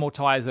you to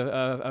amortize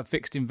a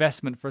fixed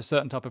investment for a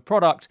certain type of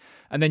product,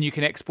 and then you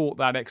can export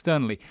that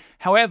externally.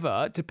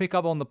 However, to pick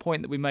up on the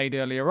point that we made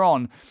earlier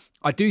on,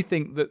 I do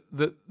think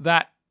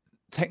that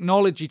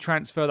technology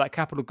transfer, that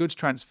capital goods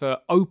transfer,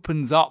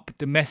 opens up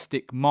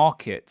domestic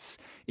markets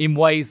in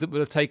ways that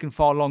would have taken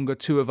far longer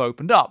to have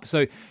opened up.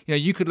 So,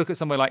 you could look at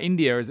somewhere like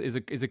India as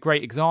a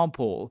great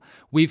example.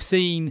 We've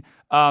seen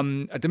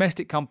a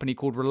domestic company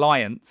called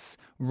Reliance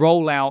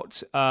roll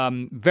out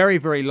very,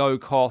 very low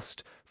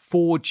cost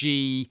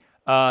 4G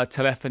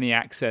telephony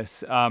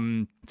access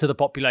to the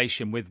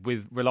population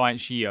with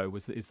Reliance Jio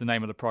is the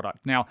name of the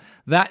product. Now,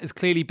 that has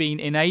clearly been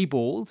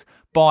enabled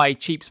by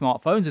cheap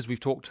smartphones, as we've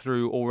talked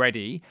through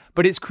already,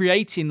 but it's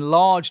creating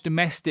large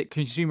domestic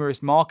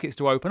consumerist markets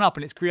to open up,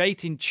 and it's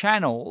creating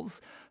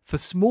channels for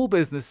small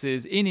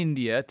businesses in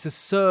India to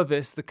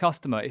service the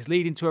customer. It's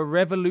leading to a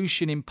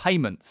revolution in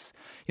payments.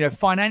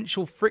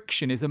 Financial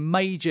friction is a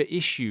major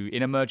issue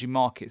in emerging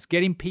markets.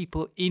 Getting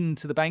people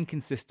into the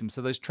banking system,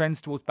 so those trends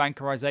towards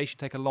bankerization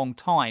take a long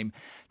time.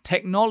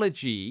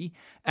 Technology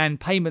and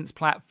payments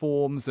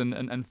platforms and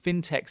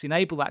fintechs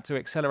enable that to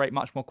accelerate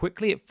much more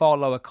quickly at far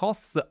lower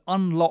costs that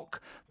unlock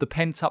the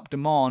pent-up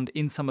demand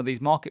in some of these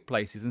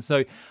marketplaces. And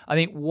so I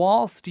think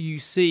whilst you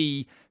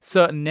see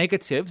certain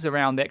negatives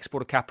around the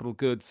export of capital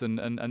goods and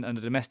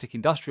the domestic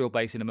industrial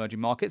base in emerging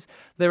markets,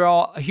 there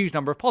are a huge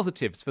number of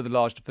positives for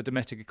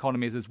domestic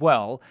economies as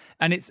well.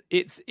 And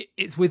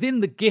it's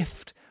within the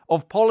gift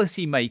of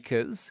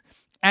policymakers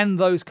and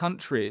those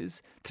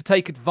countries to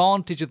take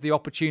advantage of the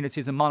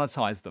opportunities and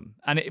monetize them.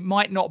 And it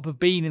might not have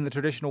been in the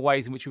traditional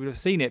ways in which we would have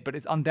seen it, but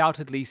it's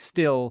undoubtedly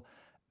still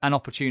an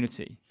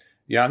opportunity.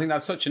 Yeah, I think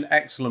that's such an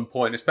excellent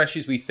point,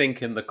 especially as we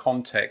think in the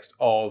context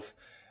of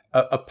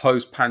a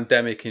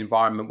post-pandemic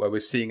environment where we're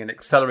seeing an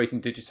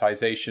accelerating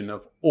digitization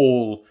of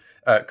all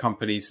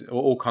companies,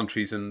 or all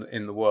countries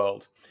in the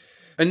world.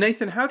 And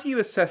Nathan, how do you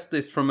assess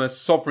this from a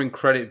sovereign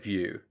credit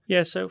view?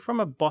 Yeah, so from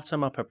a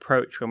bottom-up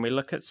approach, when we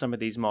look at some of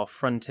these more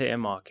frontier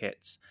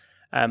markets,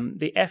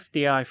 the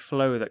FDI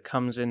flow that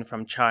comes in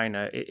from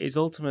China is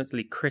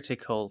ultimately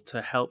critical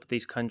to help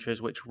these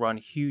countries which run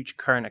huge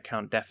current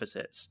account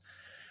deficits.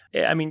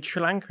 I mean,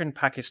 Sri Lanka and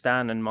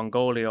Pakistan and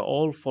Mongolia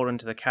all fall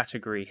into the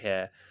category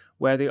here,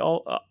 where they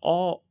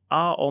all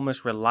are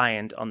almost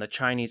reliant on the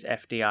Chinese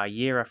FDI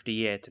year after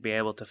year to be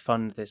able to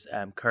fund this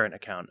current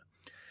account.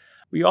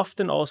 We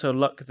often also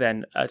look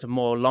then at a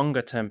more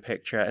longer term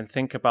picture and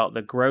think about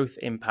the growth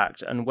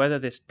impact and whether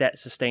this debt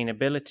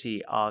sustainability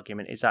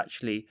argument is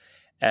actually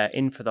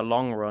in for the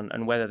long run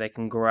and whether they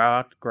can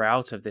grow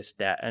out of this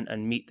debt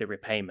and meet the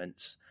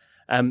repayments.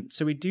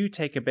 So we do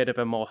take a bit of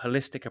a more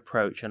holistic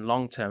approach and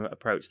long-term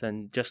approach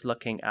than just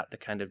looking at the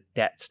kind of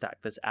debt stack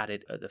that's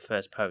added at the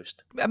first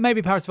post.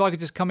 Maybe, Paris, if I could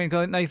just come in,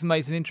 because Nathan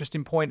made an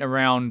interesting point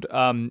around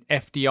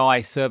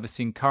FDI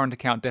servicing current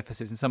account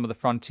deficits in some of the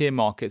frontier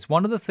markets.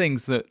 One of the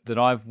things that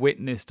I've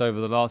witnessed over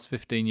the last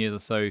 15 years or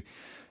so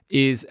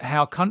is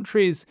how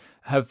countries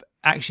have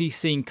actually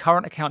seen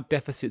current account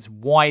deficits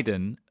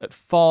widen at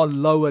far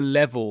lower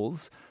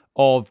levels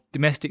of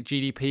domestic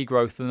GDP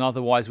growth than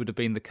otherwise would have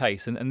been the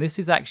case. And this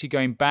is actually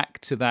going back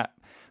to that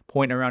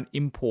point around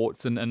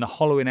imports and the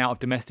hollowing out of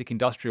domestic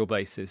industrial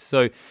bases.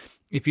 So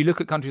if you look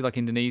at countries like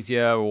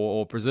Indonesia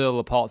or Brazil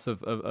or parts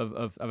of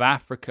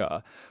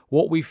Africa,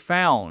 what we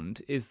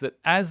found is that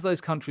as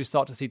those countries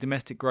start to see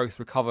domestic growth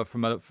recover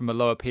from a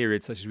lower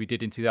period, such as we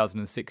did in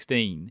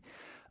 2016,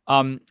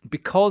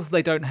 because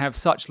they don't have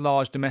such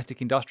large domestic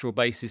industrial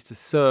bases to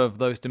serve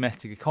those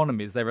domestic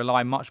economies, they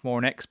rely much more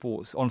on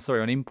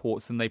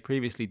imports than they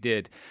previously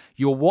did.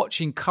 You're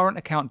watching current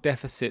account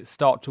deficits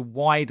start to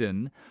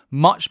widen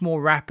much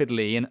more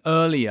rapidly and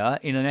earlier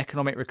in an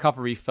economic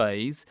recovery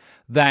phase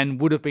than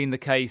would have been the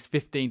case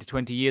 15 to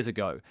 20 years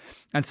ago.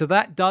 And so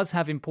that does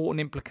have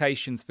important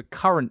implications for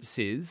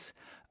currencies,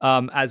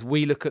 as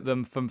we look at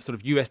them from sort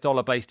of US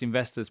dollar-based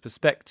investors'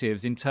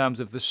 perspectives in terms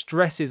of the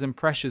stresses and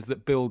pressures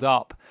that build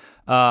up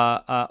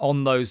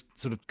on those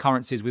sort of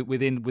currencies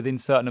within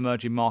certain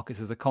emerging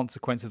markets as a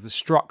consequence of the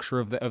structure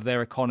of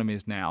their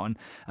economies now.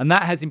 And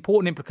that has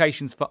important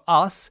implications for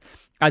us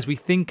as we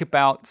think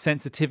about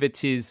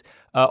sensitivities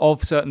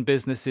of certain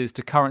businesses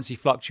to currency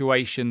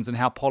fluctuations and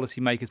how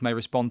policymakers may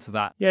respond to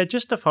that. Yeah,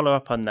 just to follow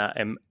up on that,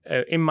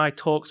 in my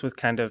talks with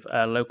kind of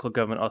local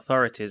government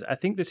authorities, I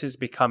think this is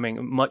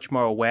becoming much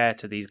more aware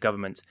to these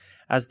governments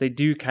as they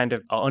do kind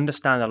of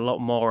understand a lot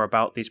more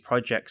about these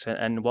projects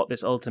and what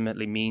this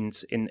ultimately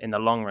means in the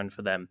long run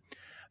for them.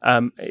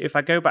 If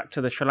I go back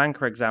to the Sri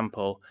Lanka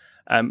example,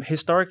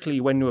 historically,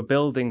 when we were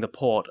building the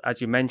port,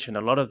 as you mentioned,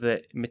 a lot of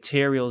the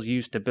materials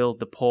used to build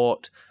the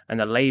port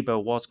and the labor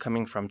was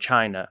coming from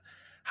China.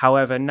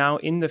 However, now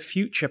in the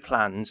future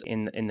plans,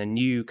 in the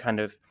new kind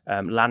of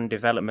land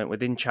development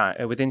within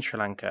Sri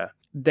Lanka,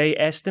 they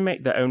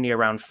estimate that only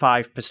around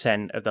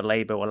 5% of the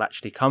labor will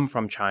actually come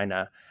from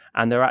China,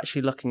 and they're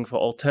actually looking for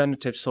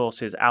alternative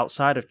sources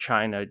outside of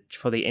China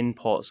for the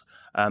imports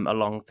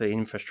along the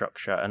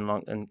infrastructure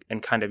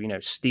and kind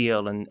of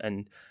steel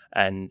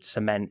and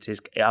cement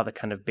are the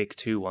kind of big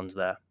two ones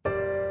there.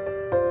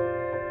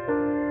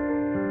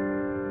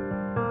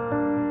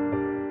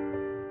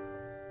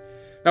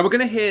 Now, we're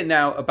going to hear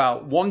now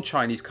about one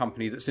Chinese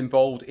company that's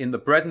involved in the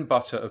bread and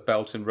butter of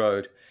Belt and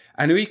Road.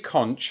 Anhui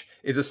Conch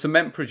is a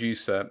cement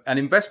producer, and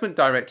investment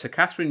director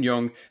Catherine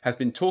Young has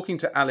been talking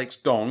to Alex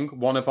Dong,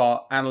 one of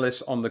our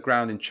analysts on the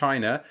ground in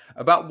China,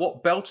 about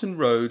what Belt and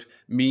Road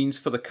means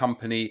for the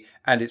company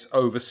and its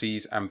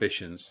overseas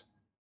ambitions.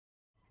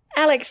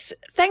 Alex,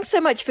 thanks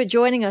so much for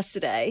joining us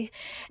today.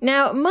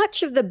 Now,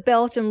 much of the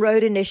Belt and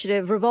Road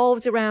Initiative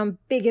revolves around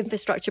big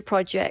infrastructure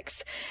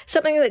projects,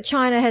 something that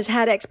China has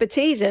had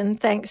expertise in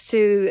thanks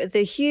to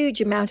the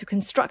huge amount of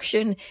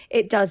construction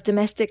it does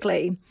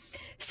domestically.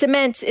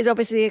 Cement is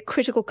obviously a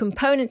critical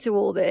component to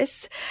all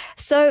this.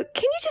 So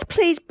can you just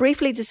please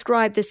briefly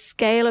describe the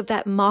scale of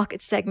that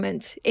market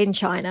segment in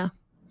China?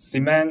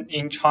 cement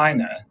in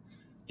China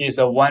is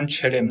a 1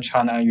 trillion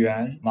China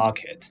yuan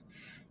market.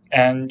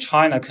 And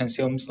China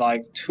consumes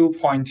like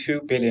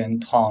 2.2 billion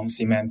tons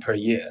cement per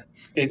year.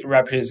 It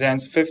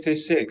represents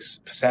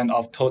 56%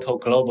 of total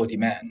global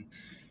demand.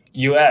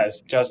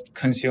 US just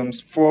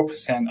consumes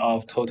 4%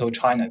 of total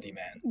China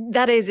demand.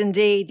 That is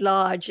indeed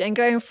large. And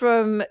going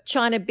from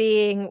China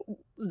being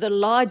the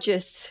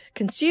largest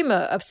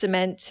consumer of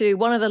cement to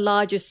one of the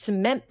largest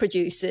cement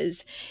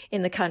producers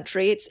in the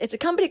country, it's a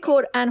company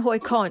called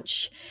Anhui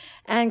Conch.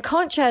 And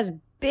Conch has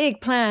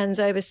big plans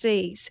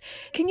overseas.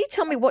 Can you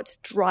tell me what's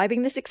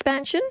driving this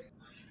expansion?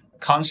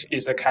 Conch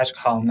is a cash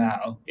cow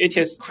now. It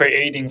is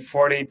creating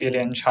 40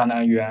 billion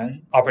China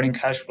yuan operating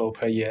cash flow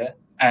per year,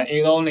 and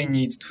it only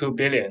needs 2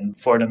 billion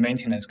for the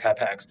maintenance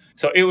capex.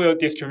 So it will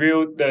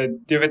distribute the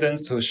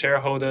dividends to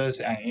shareholders,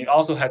 and it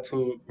also had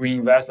to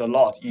reinvest a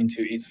lot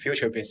into its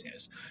future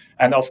business.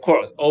 And of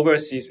course,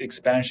 overseas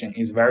expansion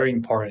is very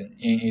important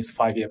in its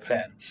 5-year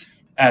plan.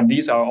 And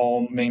these are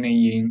all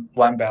mainly in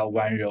One Belt,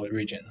 One Road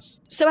regions.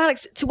 So,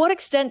 Alex, to what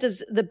extent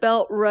does the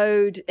Belt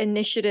Road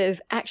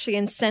Initiative actually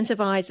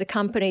incentivize the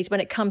companies when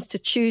it comes to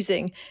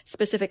choosing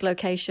specific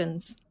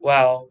locations?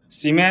 Well,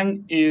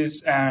 cement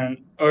is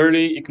an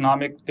early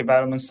economic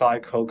development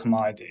cycle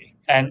commodity,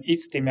 and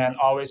its demand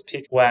always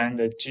peaks when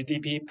the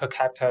GDP per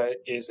capita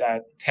is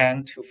at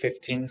 10 to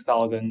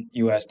 15,000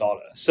 US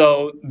dollars.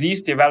 So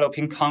these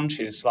developing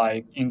countries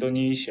like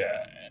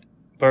Indonesia,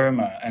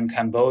 Burma and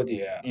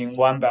Cambodia in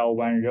One Belt,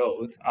 One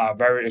Road are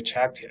very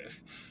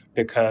attractive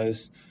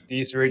because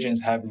these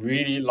regions have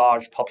really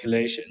large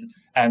population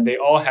and they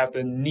all have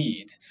the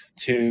need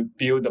to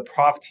build the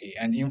property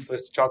and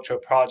infrastructure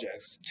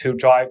projects to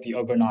drive the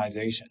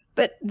urbanization.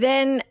 But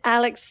then,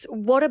 Alex,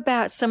 what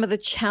about some of the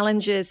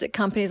challenges that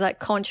companies like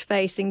Conch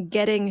face in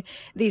getting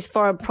these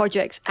foreign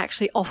projects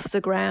actually off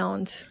the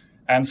ground?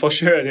 And for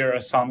sure, there are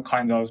some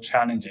kinds of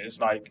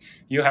challenges, like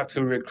you have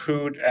to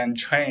recruit and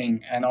train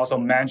and also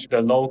manage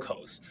the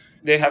locals.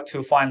 They have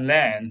to find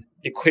land,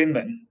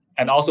 equipment,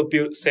 and also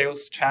build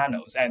sales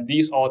channels. And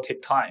these all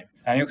take time.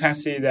 And you can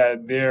see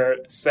that their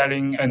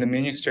selling and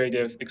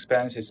administrative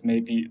expenses may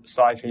be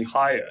slightly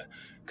higher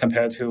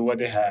compared to what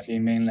they have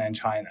in mainland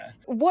China.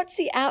 What's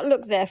the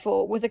outlook,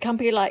 therefore, with a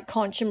company like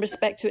Conch in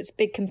respect to its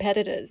big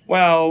competitors?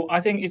 Well,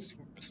 I think it's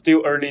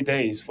still early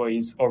days for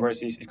its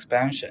overseas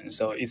expansion,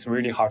 so it's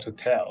really hard to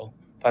tell.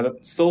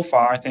 But so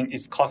far, I think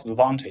its cost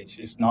advantage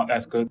is not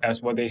as good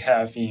as what they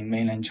have in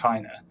mainland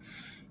China.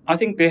 I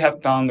think they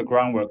have done the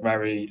groundwork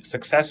very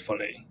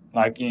successfully,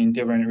 like in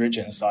different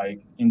regions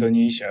like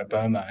Indonesia,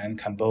 Burma, and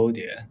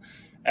Cambodia.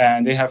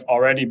 And they have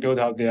already built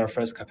up their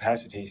first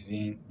capacities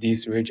in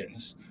these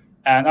regions.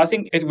 And I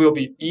think it will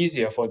be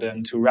easier for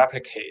them to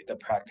replicate the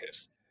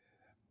practice.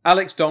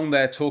 Alex Dong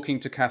there talking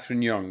to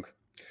Catherine Young.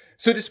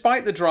 So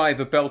despite the drive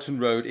of Belt and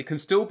Road, it can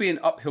still be an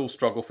uphill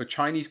struggle for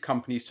Chinese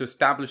companies to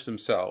establish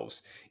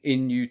themselves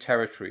in new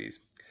territories.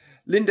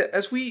 Linda,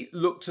 as we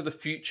look to the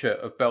future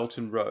of Belt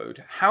and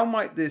Road, how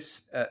might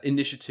this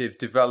initiative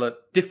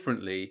develop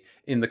differently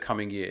in the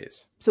coming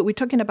years? So we're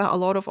talking about a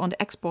lot of on the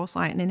export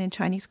side and in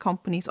Chinese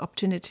companies'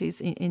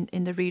 opportunities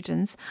in the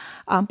regions.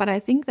 But I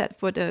think that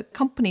for the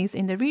companies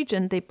in the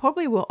region, they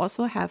probably will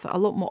also have a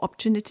lot more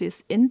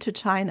opportunities into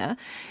China.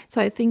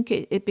 So I think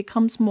it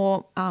becomes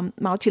more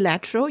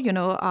multilateral.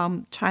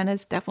 China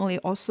is definitely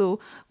also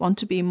want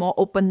to be more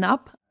open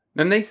up.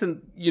 Now,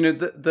 Nathan,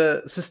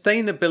 the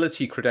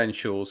sustainability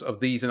credentials of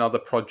these and other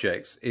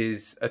projects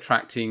is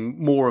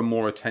attracting more and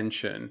more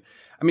attention.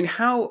 I mean,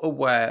 how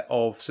aware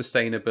of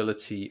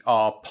sustainability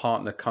are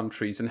partner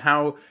countries and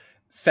how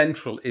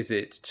central is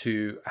it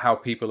to how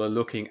people are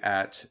looking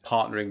at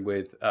partnering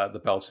with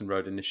the Belt and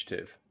Road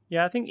Initiative?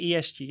 Yeah, I think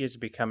ESG is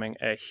becoming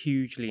a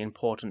hugely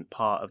important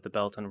part of the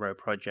Belt and Road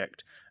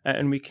project.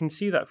 And we can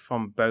see that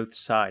from both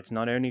sides,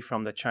 not only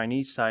from the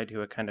Chinese side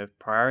who are kind of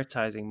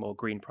prioritizing more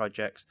green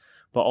projects,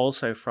 but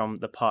also from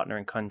the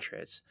partnering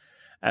countries.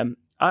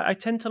 I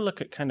tend to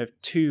look at kind of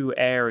two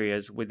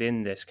areas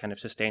within this kind of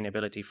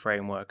sustainability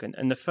framework.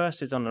 And the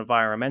first is on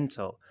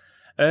environmental.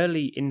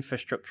 Early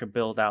infrastructure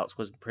build-outs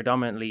was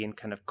predominantly in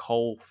kind of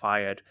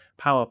coal-fired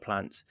power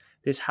plants.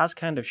 This has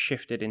kind of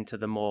shifted into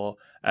the more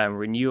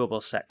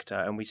renewable sector,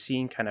 and we've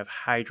seen kind of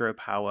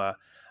hydropower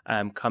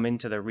come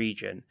into the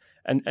region.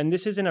 And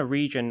this is in a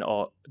region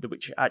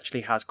which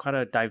actually has quite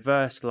a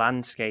diverse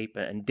landscape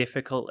and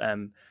difficult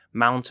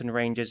mountain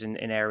ranges in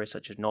areas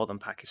such as northern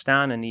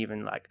Pakistan and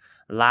even like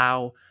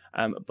Laos.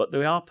 But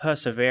they are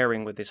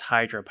persevering with this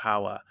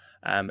hydropower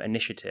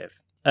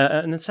initiative.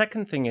 And the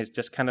second thing is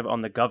just kind of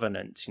on the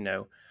governance,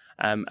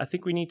 I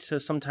think we need to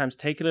sometimes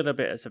take a little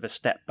bit of a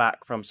step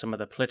back from some of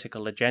the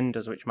political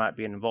agendas which might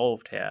be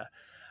involved here.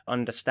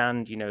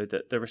 Understand,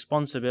 that the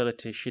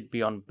responsibility should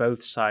be on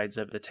both sides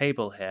of the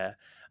table here.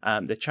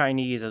 The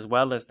Chinese, as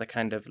well as the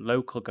kind of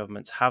local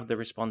governments, have the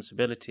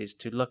responsibilities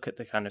to look at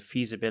the kind of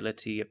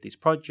feasibility of these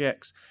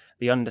projects,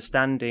 the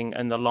understanding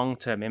and the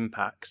long-term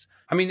impacts.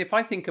 I mean, if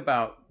I think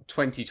about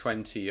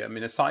 2020,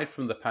 aside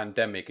from the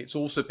pandemic, it's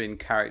also been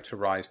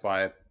characterized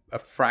by a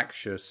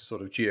fractious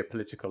sort of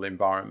geopolitical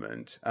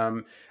environment.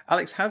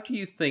 Alex, how do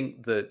you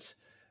think that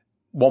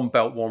One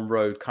Belt, One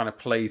Road kind of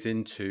plays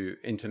into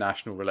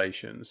international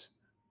relations?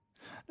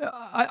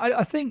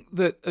 I think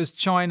that as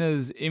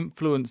China's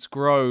influence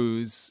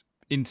grows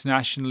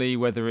internationally,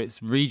 whether it's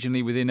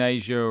regionally within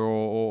Asia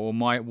or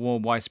more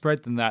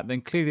widespread than that,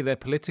 then clearly their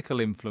political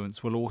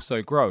influence will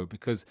also grow,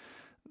 because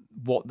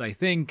what they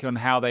think and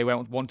how they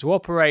want to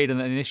operate and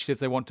the initiatives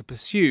they want to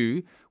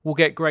pursue will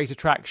get greater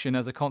traction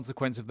as a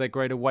consequence of their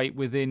greater weight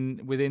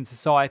within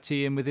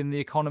society and within the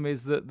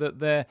economies that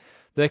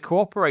they're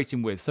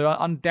cooperating with. So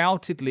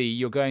undoubtedly,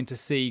 you're going to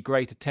see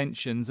greater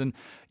tensions. And,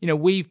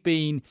 we've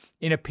been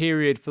in a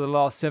period for the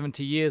last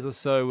 70 years or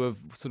so of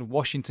sort of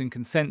Washington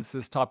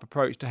consensus type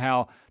approach to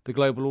how the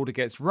global order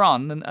gets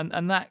run.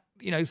 And that,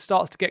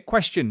 starts to get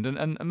questioned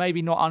and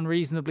maybe not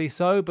unreasonably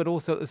so, but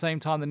also at the same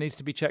time, there needs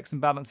to be checks and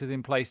balances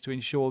in place to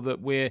ensure that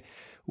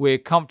we're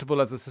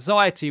comfortable as a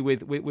society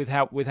with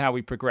how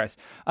we progress.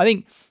 I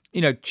think,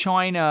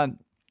 China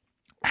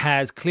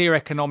has clear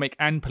economic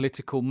and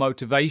political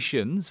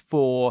motivations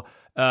for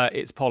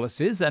its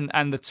policies,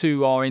 and the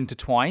two are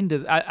intertwined,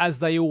 as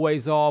they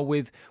always are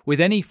with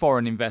any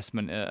foreign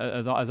investment,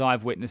 as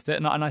I've witnessed it,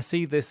 and I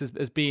see this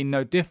as being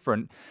no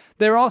different.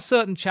 There are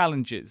certain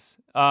challenges,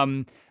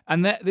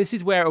 and this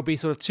is where it will be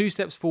sort of 2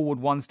 steps forward,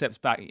 1 step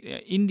back.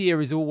 India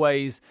is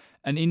always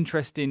an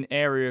interesting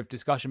area of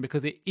discussion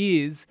because it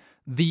is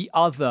the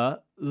other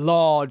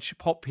large,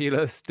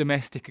 populous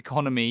domestic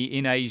economy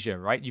in Asia,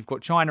 right? You've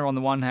got China on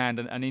the one hand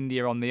and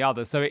India on the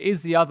other. So it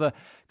is the other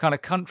kind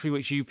of country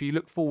which, if you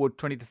look forward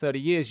 20 to 30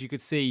 years, you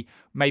could see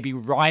maybe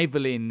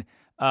rivaling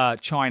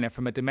China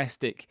from a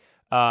domestic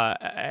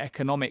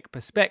economic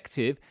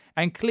perspective.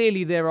 And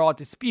clearly there are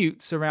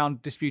disputes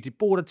around disputed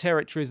border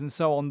territories and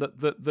so on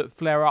that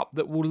flare up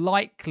that will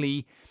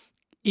likely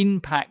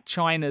impact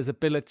China's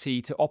ability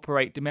to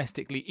operate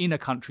domestically in a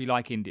country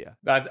like India.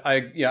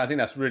 I think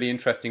that's really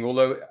interesting.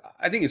 Although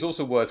I think it's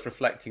also worth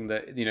reflecting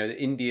that,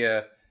 that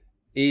India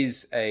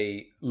is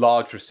a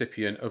large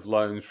recipient of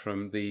loans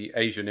from the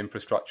Asian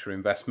Infrastructure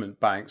Investment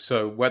Bank.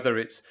 So whether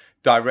it's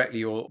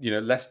directly or,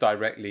 less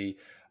directly,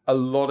 a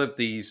lot of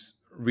these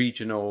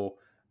regional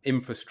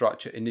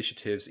infrastructure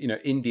initiatives,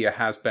 India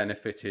has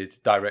benefited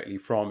directly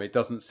from. It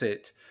doesn't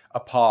sit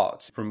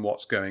apart from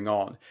what's going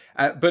on.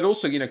 But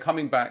also,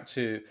 coming back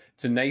to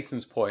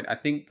Nathan's point, I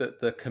think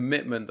that the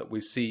commitment that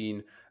we've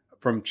seen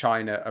from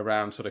China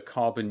around sort of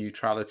carbon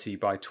neutrality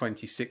by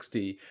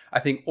 2060, I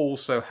think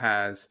also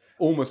has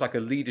almost like a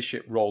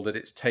leadership role that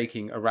it's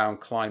taking around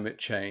climate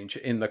change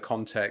in the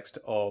context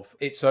of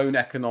its own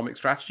economic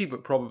strategy,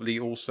 but probably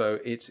also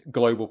its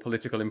global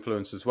political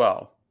influence as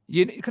well.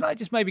 Can I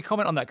just maybe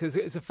comment on that? Because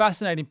it's a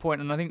fascinating point,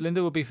 and I think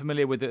Linda will be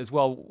familiar with it as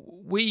well.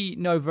 We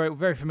know very,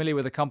 very familiar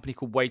with a company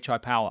called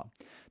Weichai Power.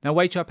 Now,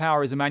 Weichai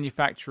Power is a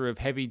manufacturer of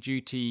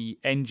heavy-duty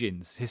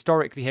engines.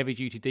 Historically,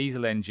 heavy-duty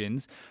diesel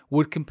engines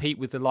would compete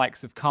with the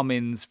likes of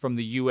Cummins from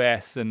the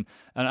US and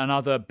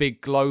other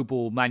big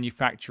global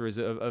manufacturers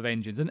of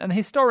engines. And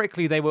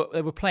historically, they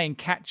were playing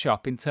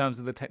catch-up in terms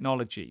of the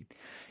technology.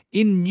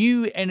 In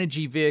new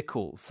energy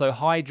vehicles, so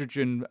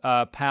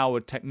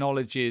hydrogen-powered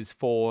technologies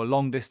for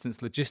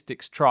long-distance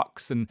logistics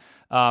trucks and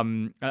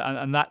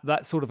that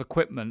sort of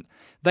equipment,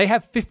 they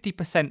have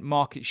 50%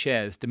 market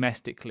shares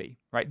domestically,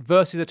 right,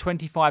 versus a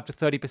 25 to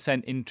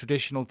 30% in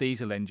traditional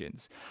diesel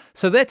engines.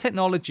 So their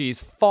technology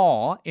is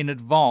far in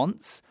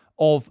advance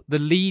of the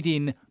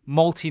leading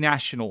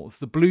multinationals,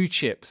 the blue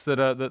chips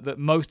that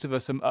most of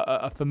us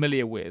are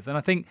familiar with. And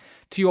I think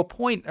to your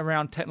point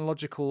around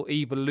technological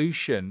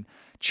evolution,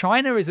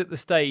 China is at the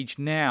stage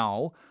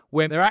now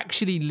where they're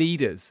actually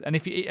leaders, and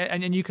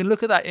you can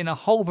look at that in a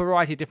whole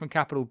variety of different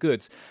capital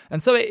goods.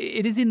 And so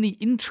it is in the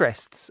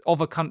interests of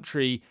a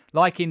country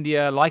like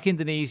India, like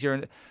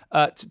Indonesia,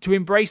 to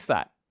embrace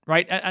that,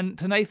 right? And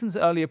to Nathan's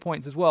earlier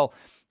points as well,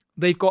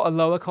 they've got a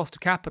lower cost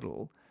of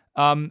capital.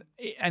 And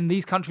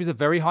these countries are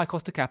very high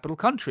cost of capital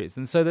countries.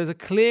 And so there's a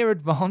clear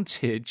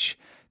advantage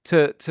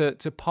to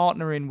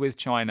partnering with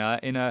China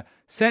in a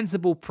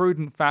sensible,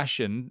 prudent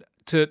fashion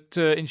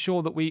to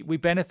ensure that we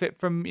benefit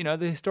from,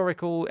 the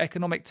historical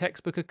economic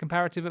textbook of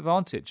comparative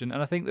advantage. And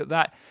I think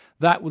that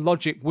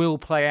logic will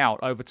play out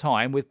over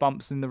time with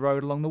bumps in the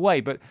road along the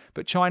way. But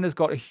China's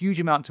got a huge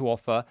amount to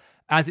offer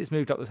as it's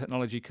moved up the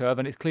technology curve,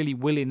 and it's clearly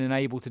willing and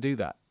able to do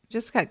that.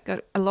 Just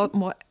got a lot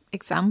more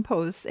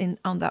examples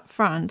on that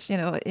front.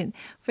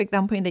 For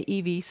example, in the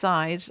EV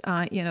side,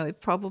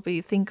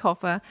 probably think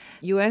of a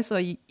US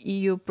or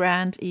EU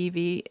brand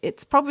EV.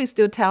 It's probably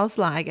still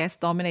Tesla, I guess,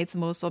 dominates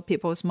most of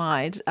people's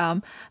mind.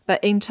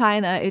 But in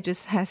China, it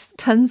just has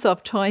tons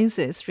of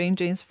choices,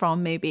 ranging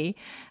from maybe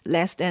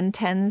less than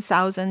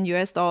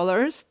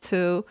 $10,000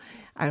 to,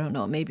 I don't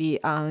know, maybe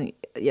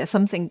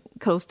something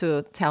close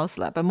to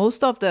Tesla. But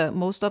most of the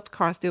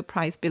cars still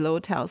priced below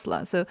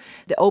Tesla. So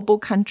the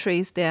OPPO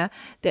countries, they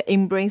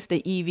embrace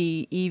the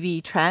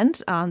EV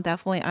trend.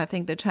 Definitely, I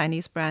think the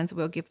Chinese brands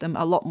will give them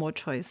a lot more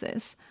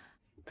choices.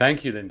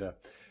 Thank you, Linda.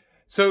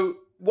 So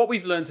What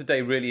we've learned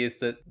today really is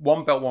that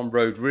One Belt, One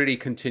Road really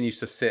continues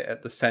to sit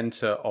at the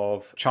center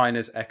of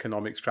China's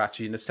economic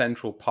strategy and a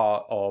central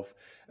part of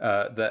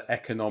the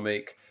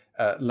economic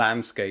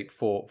landscape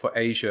for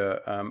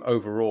Asia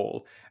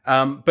overall.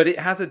 But it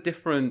has a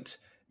different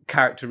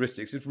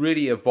characteristics. It's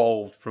really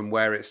evolved from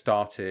where it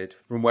started,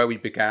 from where we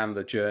began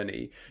the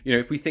journey. You know,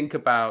 if we think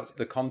about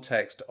the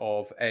context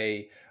of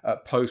a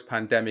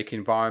post-pandemic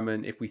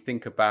environment, if we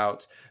think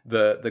about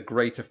the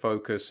greater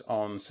focus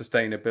on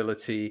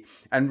sustainability,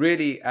 and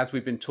really, as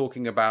we've been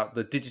talking about,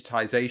 the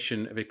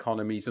digitization of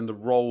economies and the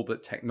role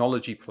that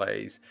technology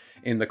plays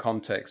in the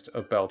context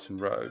of Belt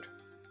and Road.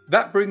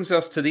 That brings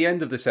us to the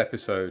end of this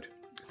episode.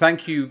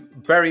 Thank you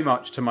very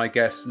much to my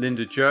guests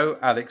Linda Zhou,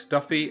 Alex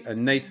Duffy and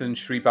Nathan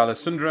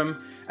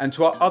Sribalasundram, and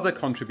to our other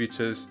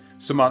contributors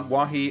Sumant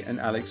Wahi and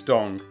Alex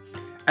Dong.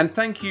 And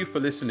thank you for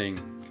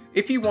listening.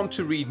 If you want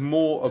to read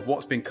more of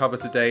what's been covered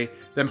today,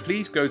 then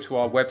please go to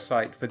our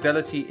website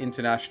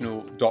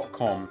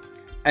fidelityinternational.com.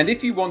 And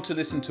if you want to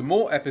listen to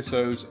more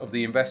episodes of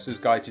The Investor's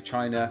Guide to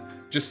China,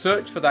 just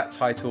search for that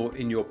title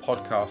in your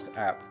podcast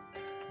app.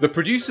 The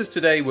producers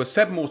today were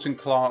Seb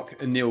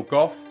Morton-Clark and Neil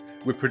Goff,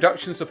 with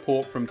production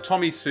support from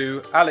Tommy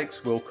Sue,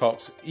 Alex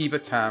Wilcox, Eva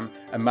Tam,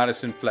 and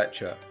Madison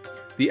Fletcher.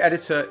 The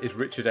editor is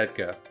Richard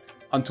Edgar.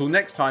 Until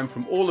next time,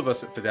 from all of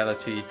us at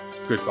Fidelity,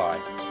 goodbye.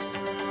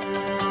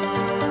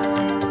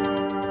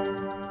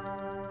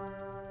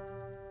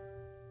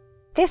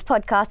 This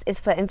podcast is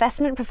for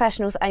investment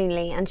professionals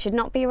only and should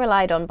not be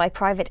relied on by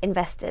private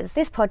investors.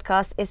 This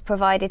podcast is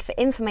provided for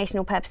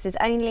informational purposes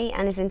only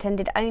and is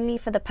intended only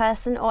for the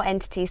person or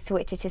entities to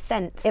which it is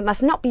sent. It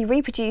must not be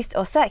reproduced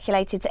or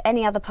circulated to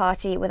any other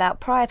party without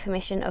prior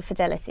permission of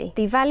Fidelity.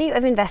 The value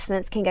of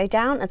investments can go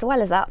down as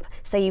well as up,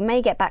 so you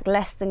may get back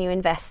less than you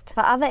invest.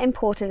 For other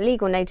important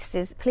legal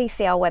notices, please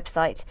see our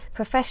website,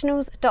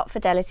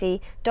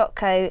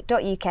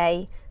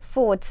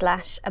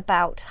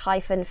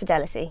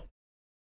 professionals.fidelity.co.uk/about-fidelity.